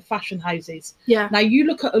talk about the fashion houses. Yeah. Now, you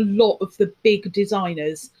look at a lot of the big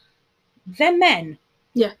designers, they're men.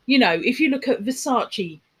 Yeah. You know, if you look at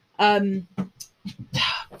Versace,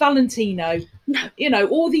 Valentino, you know,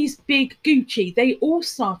 all these big Gucci, they all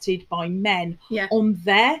started by men on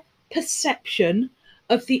their perception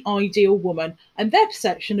of the ideal woman. And their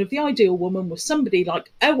perception of the ideal woman was somebody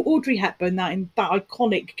like Audrey Hepburn, that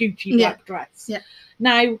iconic Gucci black dress. Yeah.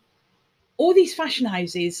 Now, all these fashion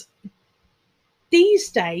houses these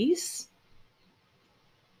days,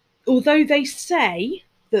 although they say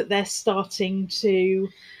that they're starting to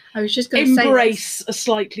embrace a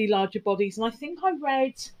slightly larger bodies, and I think I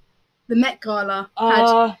read the Met Gala.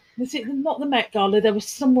 Was it not the Met Gala? There was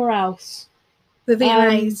somewhere else. The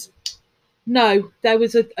VMAs. No, there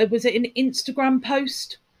was was it an Instagram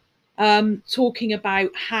post talking about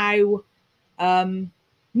how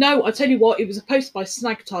no, I tell you what, it was a post by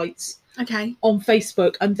Snag Tights on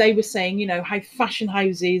Facebook, and they were saying, you know, how fashion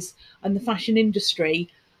houses and the fashion industry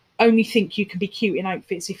only think you can be cute in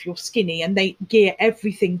outfits if you're skinny, and they gear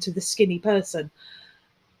everything to the skinny person.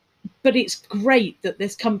 But it's great that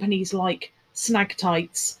there's companies like Snag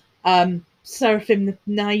Tights, Seraphim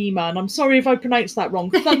Naima, and I'm sorry if I pronounced that wrong,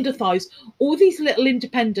 Thunder Thighs, all these little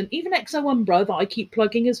independent, even Exo Umbra that I keep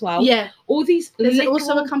plugging as well. Yeah. All these There's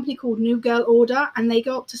also a company called New Girl Order, and they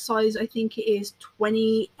go up to size, I think it is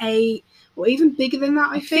 28 or even bigger than that,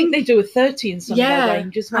 I think. They do a 30 in some of their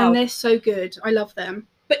range as well. And they're so good. I love them.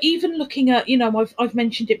 But even looking at, you know, I've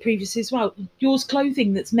mentioned it previously as well, Yours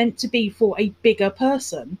Clothing that's meant to be for a bigger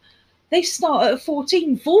person, they start at a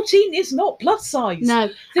 14. 14 is not plus size. No.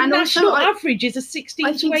 The national average is a 16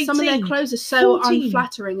 to 18. I think some of their clothes are so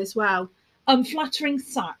unflattering as well. Unflattering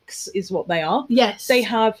sacks is what they are. Yes. They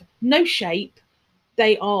have no shape.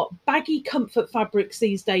 They are baggy comfort fabrics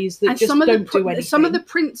these days that just don't do anything. Some of the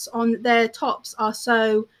prints on their tops are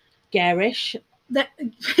so garish.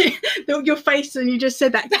 Your face when you just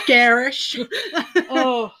said that, garish.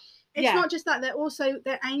 Oh, it's not just that.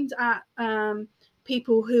 They're aimed at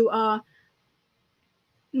people who are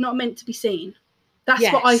not meant to be seen. That's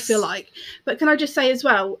what I feel like. But can I just say as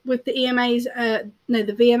well, with the EMAs, the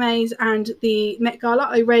VMAs and the Met Gala,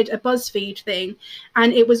 I read a BuzzFeed thing,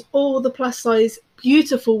 and it was all the plus size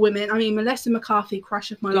beautiful women. I mean, Melissa McCarthy,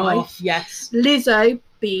 crush of my life. Yes. Lizzo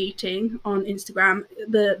beating on Instagram.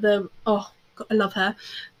 I love her.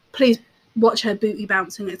 Please watch her booty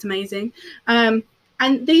bouncing. It's amazing. And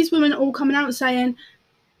these women are all coming out saying,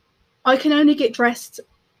 I can only get dressed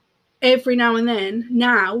every now and then.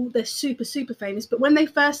 Now they're super, super famous. But when they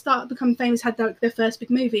first become famous, had their first big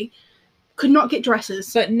movie, could not get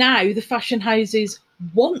dresses. But now the fashion houses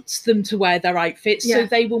wants them to wear their outfits, so Yeah.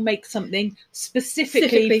 they will make something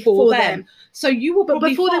specifically for them. So you will But probably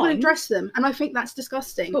before find, they wouldn't dress them, and I think that's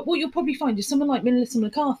disgusting. But what you'll probably find is someone like Melissa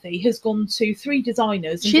McCarthy has gone to 3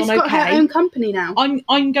 designers and She's gone, got okay, her own company now.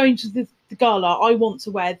 I'm going to the gala, I want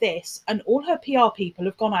to wear this. And all her PR people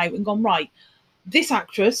have gone out and gone, right, this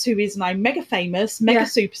actress who is now mega famous, mega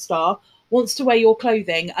superstar, wants to wear your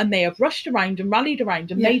clothing, and they have rushed around and rallied around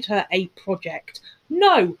and made her a project.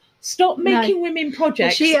 No, stop making women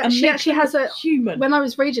projects. She and actually has a human. When I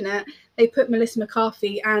was reading it, they put Melissa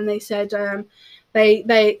McCarthy, and they said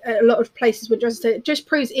they a lot of places would just say, it just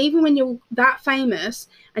proves even when you're that famous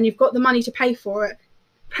and you've got the money to pay for it,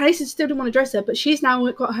 places still don't want to dress her. But she's now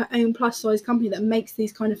got her own plus size company that makes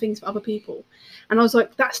these kind of things for other people. And I was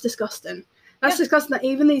like, that's disgusting. That's disgusting that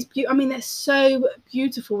even these, they're so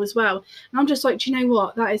beautiful as well. And I'm just like, do you know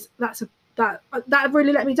what? That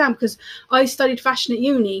really let me down, because I studied fashion at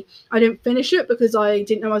uni. I didn't finish it because I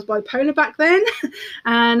didn't know I was bipolar back then.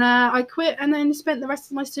 And I quit and then spent the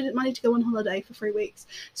rest of my student money to go on holiday for 3 weeks.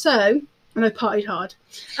 So, and I partied hard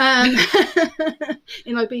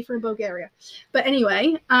in Ibiza in Bulgaria. But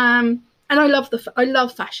anyway, and I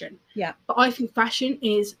love fashion. Yeah. But I think fashion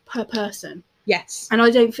is per person. Yes. And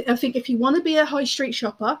I think if you want to be a high street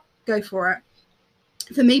shopper, go for it.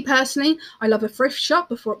 For me personally, I love a thrift shop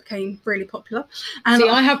before it became really popular. And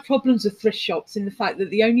I have problems with thrift shops in the fact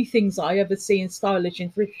that the only things I ever see in stylish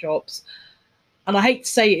in thrift shops, and I hate to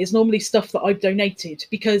say it, is normally stuff that I've donated,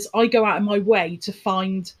 because I go out of my way to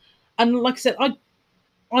find, and like I said,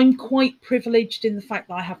 I'm quite privileged in the fact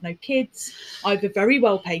that I have no kids. I have a very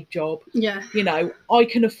well-paid job. Yeah. I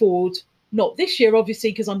can afford, not this year,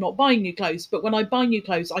 obviously, because I'm not buying new clothes, but when I buy new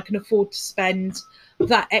clothes, I can afford to spend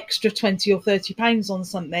that extra 20 or 30 pounds on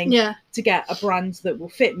something to get a brand that will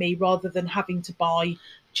fit me, rather than having to buy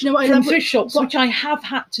Do you know what from I love thrift shops, which I have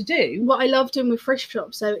had to do. What I love doing with thrift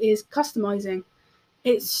shops, though, is customizing.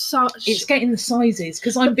 It's getting the sizes,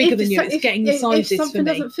 because I'm bigger than you. It's getting the sizes for me. If something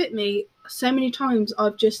doesn't fit me, so many times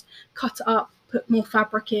I've just cut it up, put more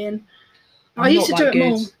fabric in. I used to do it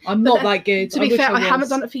more. I'm not that good. To be fair, I haven't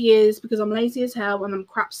done it for years because I'm lazy as hell and I'm a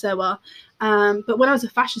crap sewer. But when I was a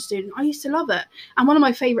fashion student, I used to love it. And one of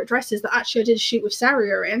my favourite dresses that actually I did a shoot with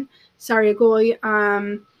Saria in, Saria Goy,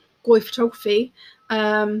 Goy Photography,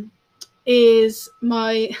 is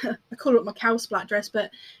my, I call it my cow splat dress,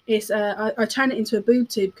 but it's I turned it into a boob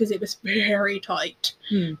tube because it was very tight.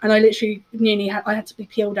 And I literally I had to be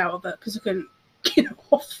peeled out of it because I couldn't get it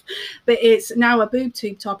off. But it's now a boob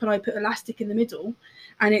tube top, and I put elastic in the middle,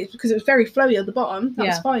 and it's because it was very flowy at the bottom. That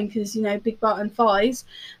was fine because big butt and thighs.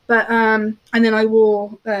 But and then I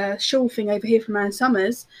wore a shawl thing over here from Ann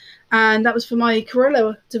Summers, and that was for my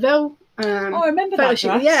Cruella de Vil. I remember that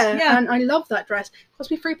dress. Yeah, and I love that dress. It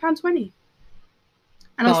cost me £3.20.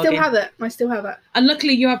 And Bargain. I still have it. And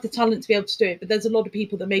luckily you have the talent to be able to do it, but there's a lot of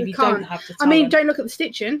people that maybe don't have the talent. Don't look at the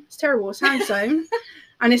stitching. It's terrible. It's hand sewn.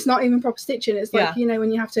 And it's not even proper stitching. It's like,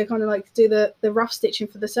 when you have to kind of like do the rough stitching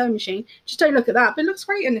for the sewing machine. Just don't look at that. But it looks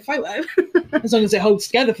great in the photo. As long as it holds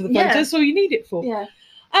together for the photo, that's all you need it for. Yeah.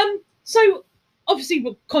 So obviously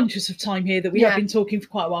we're conscious of time here that we have been talking for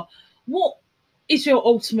quite a while. What is your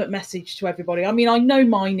ultimate message to everybody? I mean, I know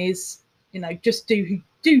mine is, just do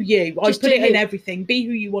you. I put it in everything. Be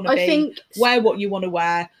who you want to be. Wear what you want to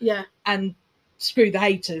wear. Yeah. And screw the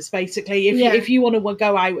haters, basically. If you want to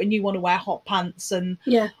go out and you want to wear hot pants, and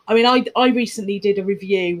I mean, I recently did a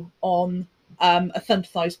review on a Thunder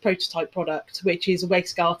Thighs prototype product, which is a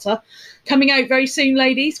waist garter, coming out very soon,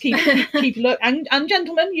 ladies. Keep a look, and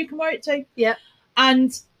gentlemen, you can wear it too. Yeah.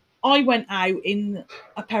 And I went out in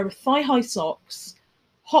a pair of thigh-high socks,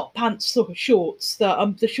 hot pants, sort of shorts,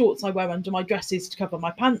 the shorts I wear under my dresses to cover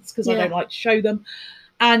my pants because I don't like to show them,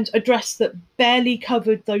 and a dress that barely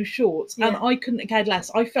covered those shorts. And I couldn't have cared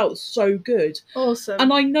less. I felt so good. Awesome.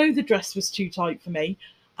 And I know the dress was too tight for me,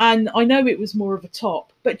 and I know it was more of a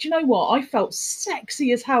top, but do you know what? I felt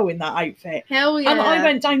sexy as hell in that outfit. Hell yeah. And I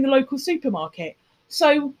went down the local supermarket.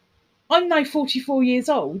 So I'm now 44 years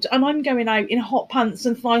old, and I'm going out in hot pants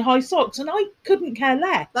and thigh-high socks, and I couldn't care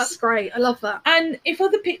less. That's great. I love that. And if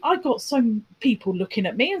other people, I got some people looking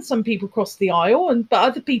at me, and some people crossed the aisle, but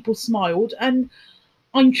other people smiled. And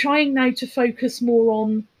I'm trying now to focus more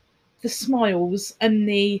on the smiles and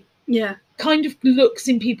the kind of looks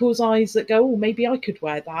in people's eyes that go, oh, maybe I could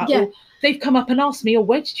wear that. Yeah. Or they've come up and asked me, oh,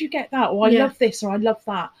 where did you get that? Or I love this, or I love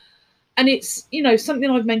that. And it's,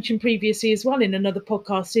 something I've mentioned previously as well in another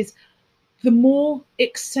podcast is, the more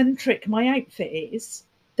eccentric my outfit is,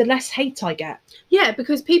 the less hate I get. Yeah,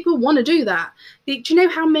 because people want to do that. Do you know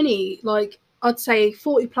how many, I'd say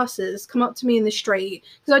 40 plussers come up to me in the street,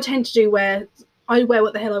 because I tend to wear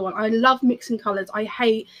what the hell I want. I love mixing colours. I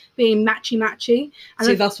hate being matchy. And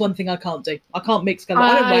See, that's one thing I can't do. I can't mix colour.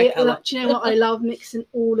 I don't wear colour. Do you know what? I love mixing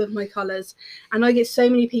all of my colours. And I get so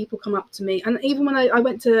many people come up to me. And even when I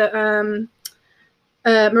went to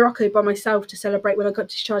Morocco by myself to celebrate when I got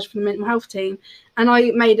discharged from the mental health team, and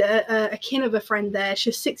I made a kin of a friend there. She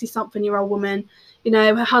was 60-something-year-old woman. You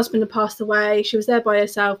know, her husband had passed away. She was there by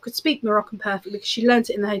herself, could speak Moroccan perfectly because she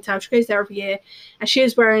learnt it in the hotel. She goes there every year. And she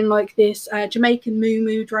was wearing like this Jamaican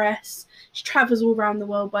muumuu dress. She travels all around the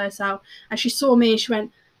world by herself. And she saw me and she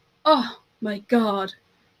went, "Oh, my God,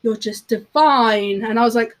 you're just divine." And I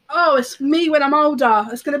was like, oh, it's me when I'm older.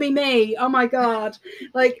 It's going to be me. Oh, my God.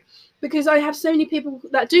 Like, because I have so many people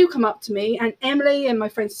that do come up to me, and Emily and my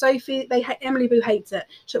friend Sophie, Emily Boo hates it.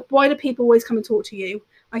 She's like, "Why do people always come and talk to you?"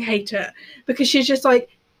 I hate it, because she's just like,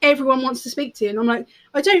 everyone wants to speak to you. And I'm like,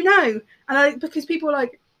 I don't know. And because people are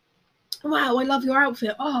like, "Wow, I love your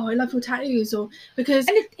outfit. Oh, I love your tattoos." Or because...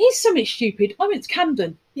 And it is something stupid. I went to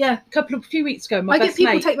Camden. Yeah. A few weeks ago. I get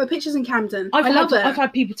people take my pictures in Camden. I love it. I've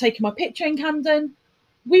had people taking my picture in Camden.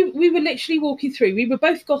 We were literally walking through. We were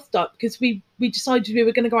both gothed up because we decided we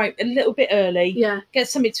were going to go out a little bit early, get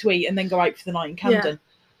something to eat, and then go out for the night in Camden.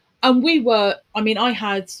 Yeah. And we were, I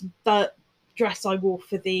had that dress I wore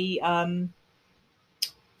for the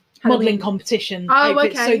modelling competition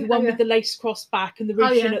outfit. Okay. So the one with the lace cross back and the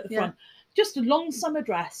ruching at the front. Just a long summer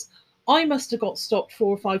dress. I must have got stopped 4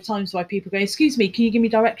 or 5 times by people going, "Excuse me, can you give me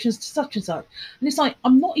directions to such and such?" And it's like,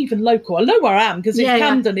 I'm not even local. I know where I am because it's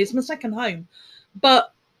Camden. It's my second home.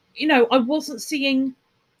 But, I wasn't seeing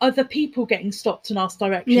other people getting stopped and asked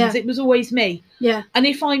directions. Yeah. It was always me. Yeah. And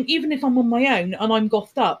even if I'm on my own and I'm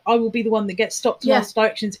gothed up, I will be the one that gets stopped and asked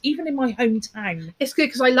directions, even in my hometown. It's good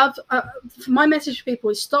because I love, my message for people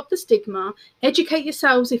is stop the stigma, educate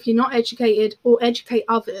yourselves if you're not educated, or educate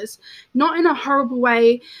others. Not in a horrible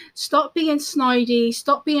way. Stop being snidey.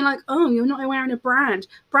 Stop being like, "Oh, you're not wearing a brand."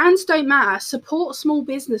 Brands don't matter. Support small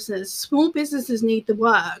businesses. Small businesses need the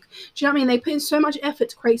work. Do you know what I mean? They put in so much effort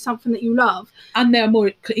to create something that you love. And they're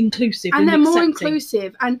more inclusive. And they're more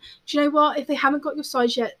inclusive. And do you know what? If they haven't got your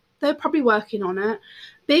size yet, they're probably working on it.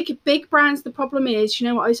 Big brands, the problem is, you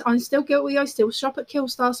know what, I'm still guilty. I still shop at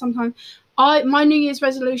Killstar sometimes. My New Year's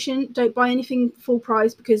resolution, don't buy anything full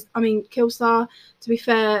price, because Killstar, to be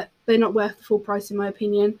fair, they're not worth the full price in my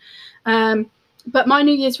opinion. But my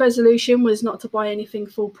New Year's resolution was not to buy anything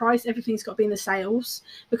full price. Everything's got to be in the sales,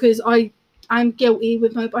 because I'm guilty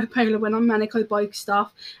with my bipolar. When I'm manic, I buy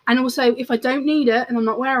stuff. And also, if I don't need it and I'm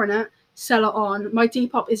not wearing it, sell it on. My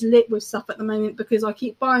Depop is lit with stuff at the moment because I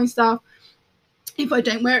keep buying stuff. If I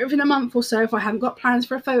don't wear it within a month or so, if I haven't got plans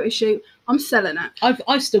for a photo shoot, I'm selling it.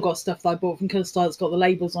 I've still got stuff that I bought from Killstar that's got the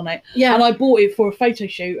labels on it. Yeah. And I bought it for a photo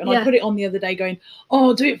shoot, and I put it on the other day going, "Oh,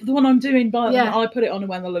 I'll do it for the one I'm doing." But I put it on, and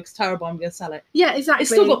when it looks terrible, I'm going to sell it. Yeah, exactly.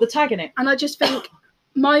 It's still got the tag in it. And I just think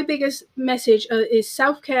my biggest message is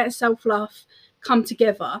self-care and self-love come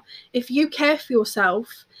together. If you care for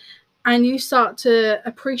yourself and you start to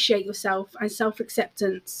appreciate yourself and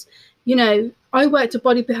self-acceptance, I worked a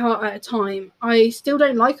body part at a time. I still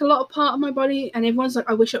don't like a lot of part of my body, and everyone's like,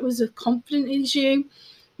 "I wish it was as confident as you."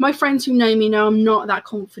 My friends who know me know I'm not that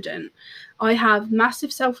confident. I have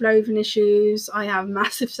massive self-loathing issues. I have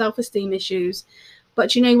massive self-esteem issues.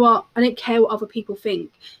 But you know what? I don't care what other people think,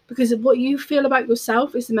 because what you feel about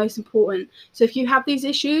yourself is the most important. So if you have these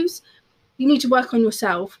issues, you need to work on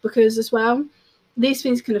yourself, because as well, these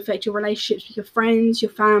things can affect your relationships with your friends,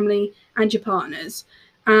 your family, and your partners.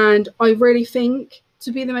 And I really think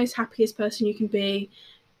to be the most happiest person you can be,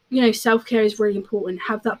 self-care is really important.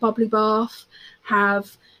 Have that bubbly bath,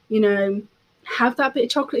 have that bit of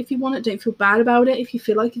chocolate if you want it. Don't feel bad about it. If you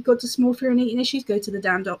feel like you've got dysmorphia and eating issues, go to the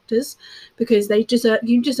damn doctors, because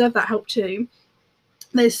you deserve that help too.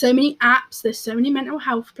 There's so many apps, there's so many mental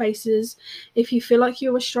health places. If you feel like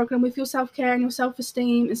you're struggling with your self-care and your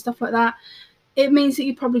self-esteem and stuff like that, it means that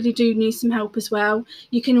you probably do need some help as well.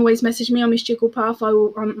 You can always message me on Miss Jigglepuff.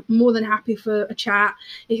 I'm more than happy for a chat.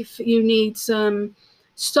 If you need some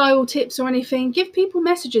style tips or anything, give people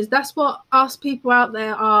messages. That's what us people out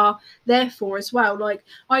there are there for as well. Like,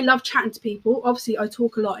 I love chatting to people. Obviously, I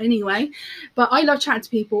talk a lot anyway, but I love chatting to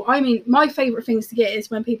people. I mean, my favourite things to get is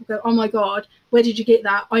when people go, "Oh my God, where did you get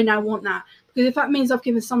that? I now want that." Because if that means I've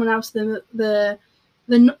given someone else the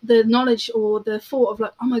knowledge or the thought of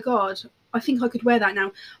like, "Oh my God, I think I could wear that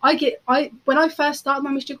now." When I first started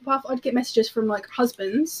my Miss Jigglepuff, I'd get messages from like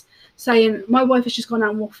husbands saying, "My wife has just gone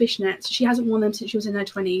out and wore fishnets. She hasn't worn them since she was in her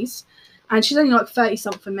 20s. And she's only like 30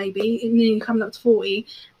 something, maybe, nearly coming up to 40.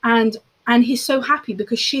 And he's so happy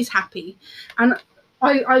because she's happy." And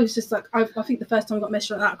I was just like, I think the first time I got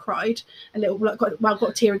messaged like that, I cried a little, like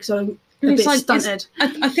got teary because I'm a bit stunted.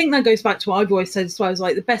 I think that goes back to what I've always said as well. Is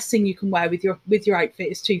like the best thing you can wear with your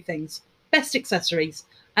outfit is two things: best accessories,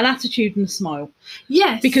 an attitude, and a smile.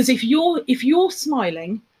 Yes. Because if you're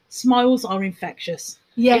smiling, smiles are infectious.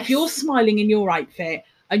 Yes. If you're smiling in your outfit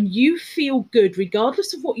and you feel good,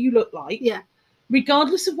 regardless of what you look like,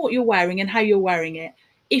 regardless of what you're wearing and how you're wearing it,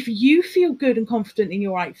 if you feel good and confident in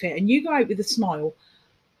your outfit and you go out with a smile,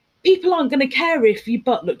 people aren't going to care if your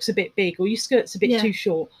butt looks a bit big or your skirt's a bit too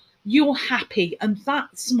short. You're happy, and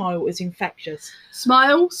that smile is infectious.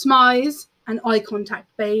 Smile, smize, and eye contact,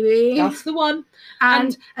 baby. That's the one.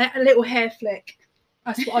 And a little hair flick.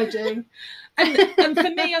 That's what I do. and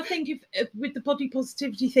for me, I think if with the body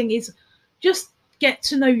positivity thing is just get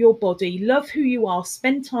to know your body, love who you are,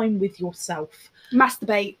 spend time with yourself.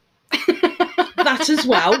 Masturbate. That as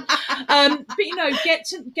well. But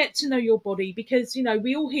get to know your body, because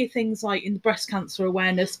we all hear things like in the breast cancer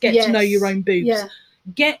awareness, get to know your own boobs.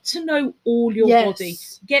 Get to know all your body.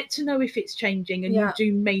 Get to know if it's changing, and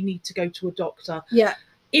you may need to go to a doctor.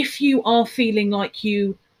 If you are feeling like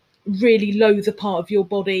you really loathe a part of your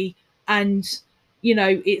body and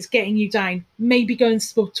it's getting you down, maybe go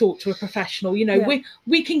and talk to a professional.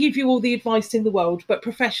 We can give you all the advice in the world, but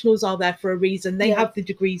professionals are there for a reason. They have the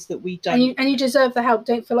degrees that we don't. And you deserve the help.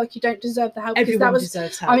 Don't feel like you don't deserve the help. Everyone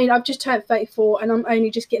deserves help. I mean, I've just turned 34 and I'm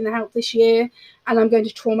only just getting the help this year, and I'm going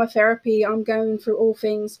to trauma therapy. I'm going through all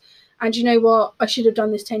things. And you know what? I should have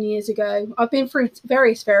done this 10 years ago. I've been through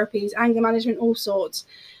various therapies, anger management, all sorts.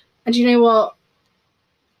 And you know what?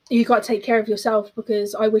 You got to take care of yourself,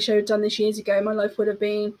 because I wish I had done this years ago. My life would have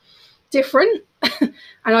been different.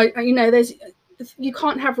 And you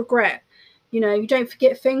can't have regret. You don't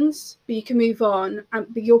forget things, but you can move on.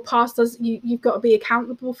 But your past you've got to be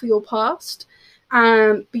accountable for your past.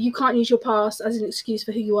 But you can't use your past as an excuse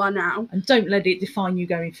for who you are now. And don't let it define you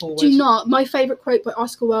going forward. Do not. My favourite quote by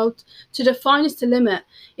Oscar Wilde: "To define is to limit."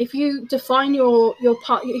 If you define your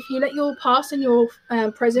part, if you let your past and your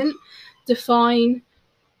present define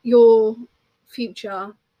your future's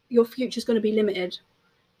going to be limited.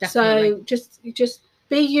 Definitely. So just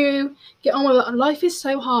be you, get on with it. Life is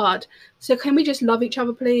so hard, so can we just love each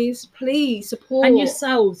other, please support, and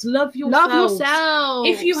yourselves, love yourselves.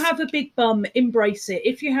 If you have a big bum, embrace it.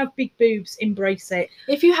 If you have big boobs, embrace it.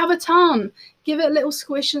 If you have a tum, give it a little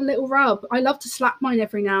squish and a little rub. I love to slap mine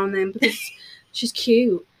every now and then because she's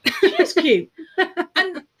cute. She's cute.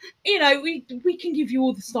 And we can give you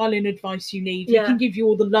all the styling advice you need. We can give you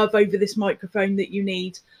all the love over this microphone that you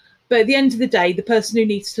need. But at the end of the day, the person who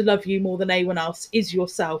needs to love you more than anyone else is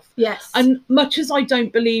yourself. Yes. And much as I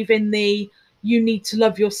don't believe in you need to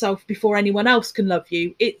love yourself before anyone else can love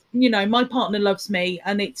you, my partner loves me,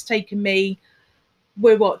 and it's taken me,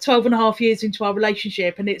 we're 12 and a half years into our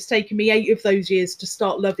relationship, and it's taken me 8 of those years to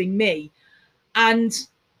start loving me. And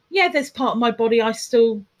there's part of my body I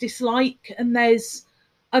still dislike, and there's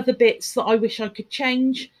other bits that I wish I could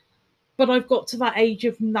change, but I've got to that age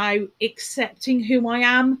of now accepting who I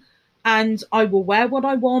am, and I will wear what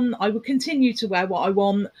I want. I will continue to wear what I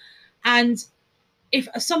want. And if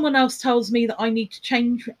someone else tells me that I need to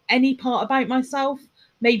change any part about myself,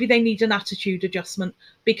 maybe they need an attitude adjustment,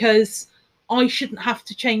 because I shouldn't have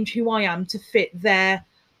to change who I am to fit their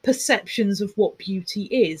perceptions of what beauty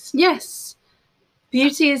is. Yes.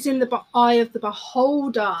 Beauty is in the eye of the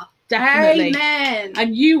beholder. Definitely. Amen.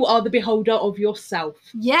 And you are the beholder of yourself.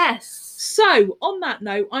 Yes. So, on that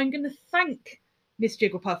note, I'm going to thank Miss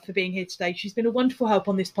Jigglepuff for being here today. She's been a wonderful help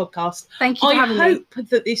on this podcast. Thank you for having me. I hope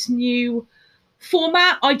that this new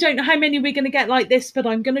format, I don't know how many we're going to get like this, but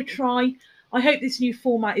I'm going to try. I hope this new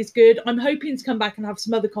format is good. I'm hoping to come back and have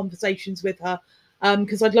some other conversations with her,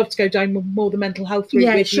 because I'd love to go down more the mental health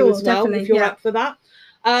route with you as well, if you're up for that.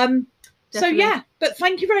 But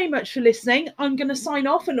thank you very much for listening. I'm going to sign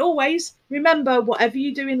off, and always remember, whatever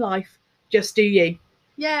you do in life, just do you.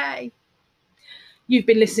 Yay. You've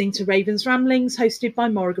been listening to Raven's Ramblings, hosted by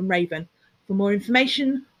Morrigan Raven. For more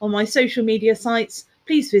information on my social media sites,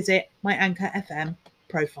 please visit my Anchor FM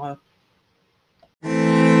profile.